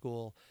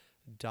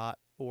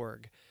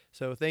lifeoftheschool.org.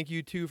 So thank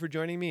you two for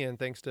joining me, and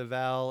thanks to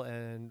Val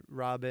and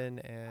Robin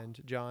and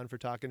John for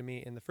talking to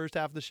me in the first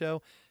half of the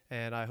show.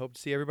 And I hope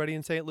to see everybody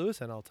in St. Louis,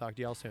 and I'll talk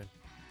to y'all soon.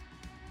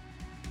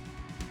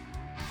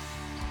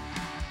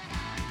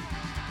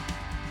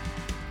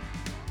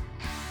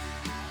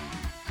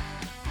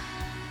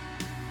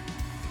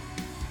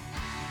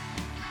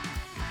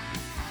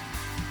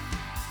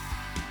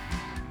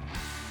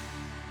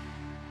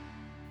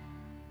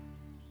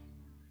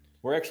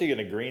 We're actually going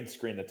to green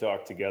screen the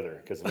talk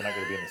together because we're not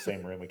going to be in the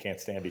same room. We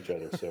can't stand each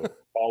other. So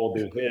Paul will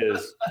do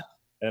his,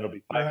 and it'll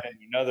be Mike in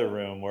another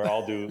room where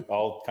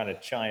I'll kind of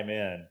chime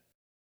in.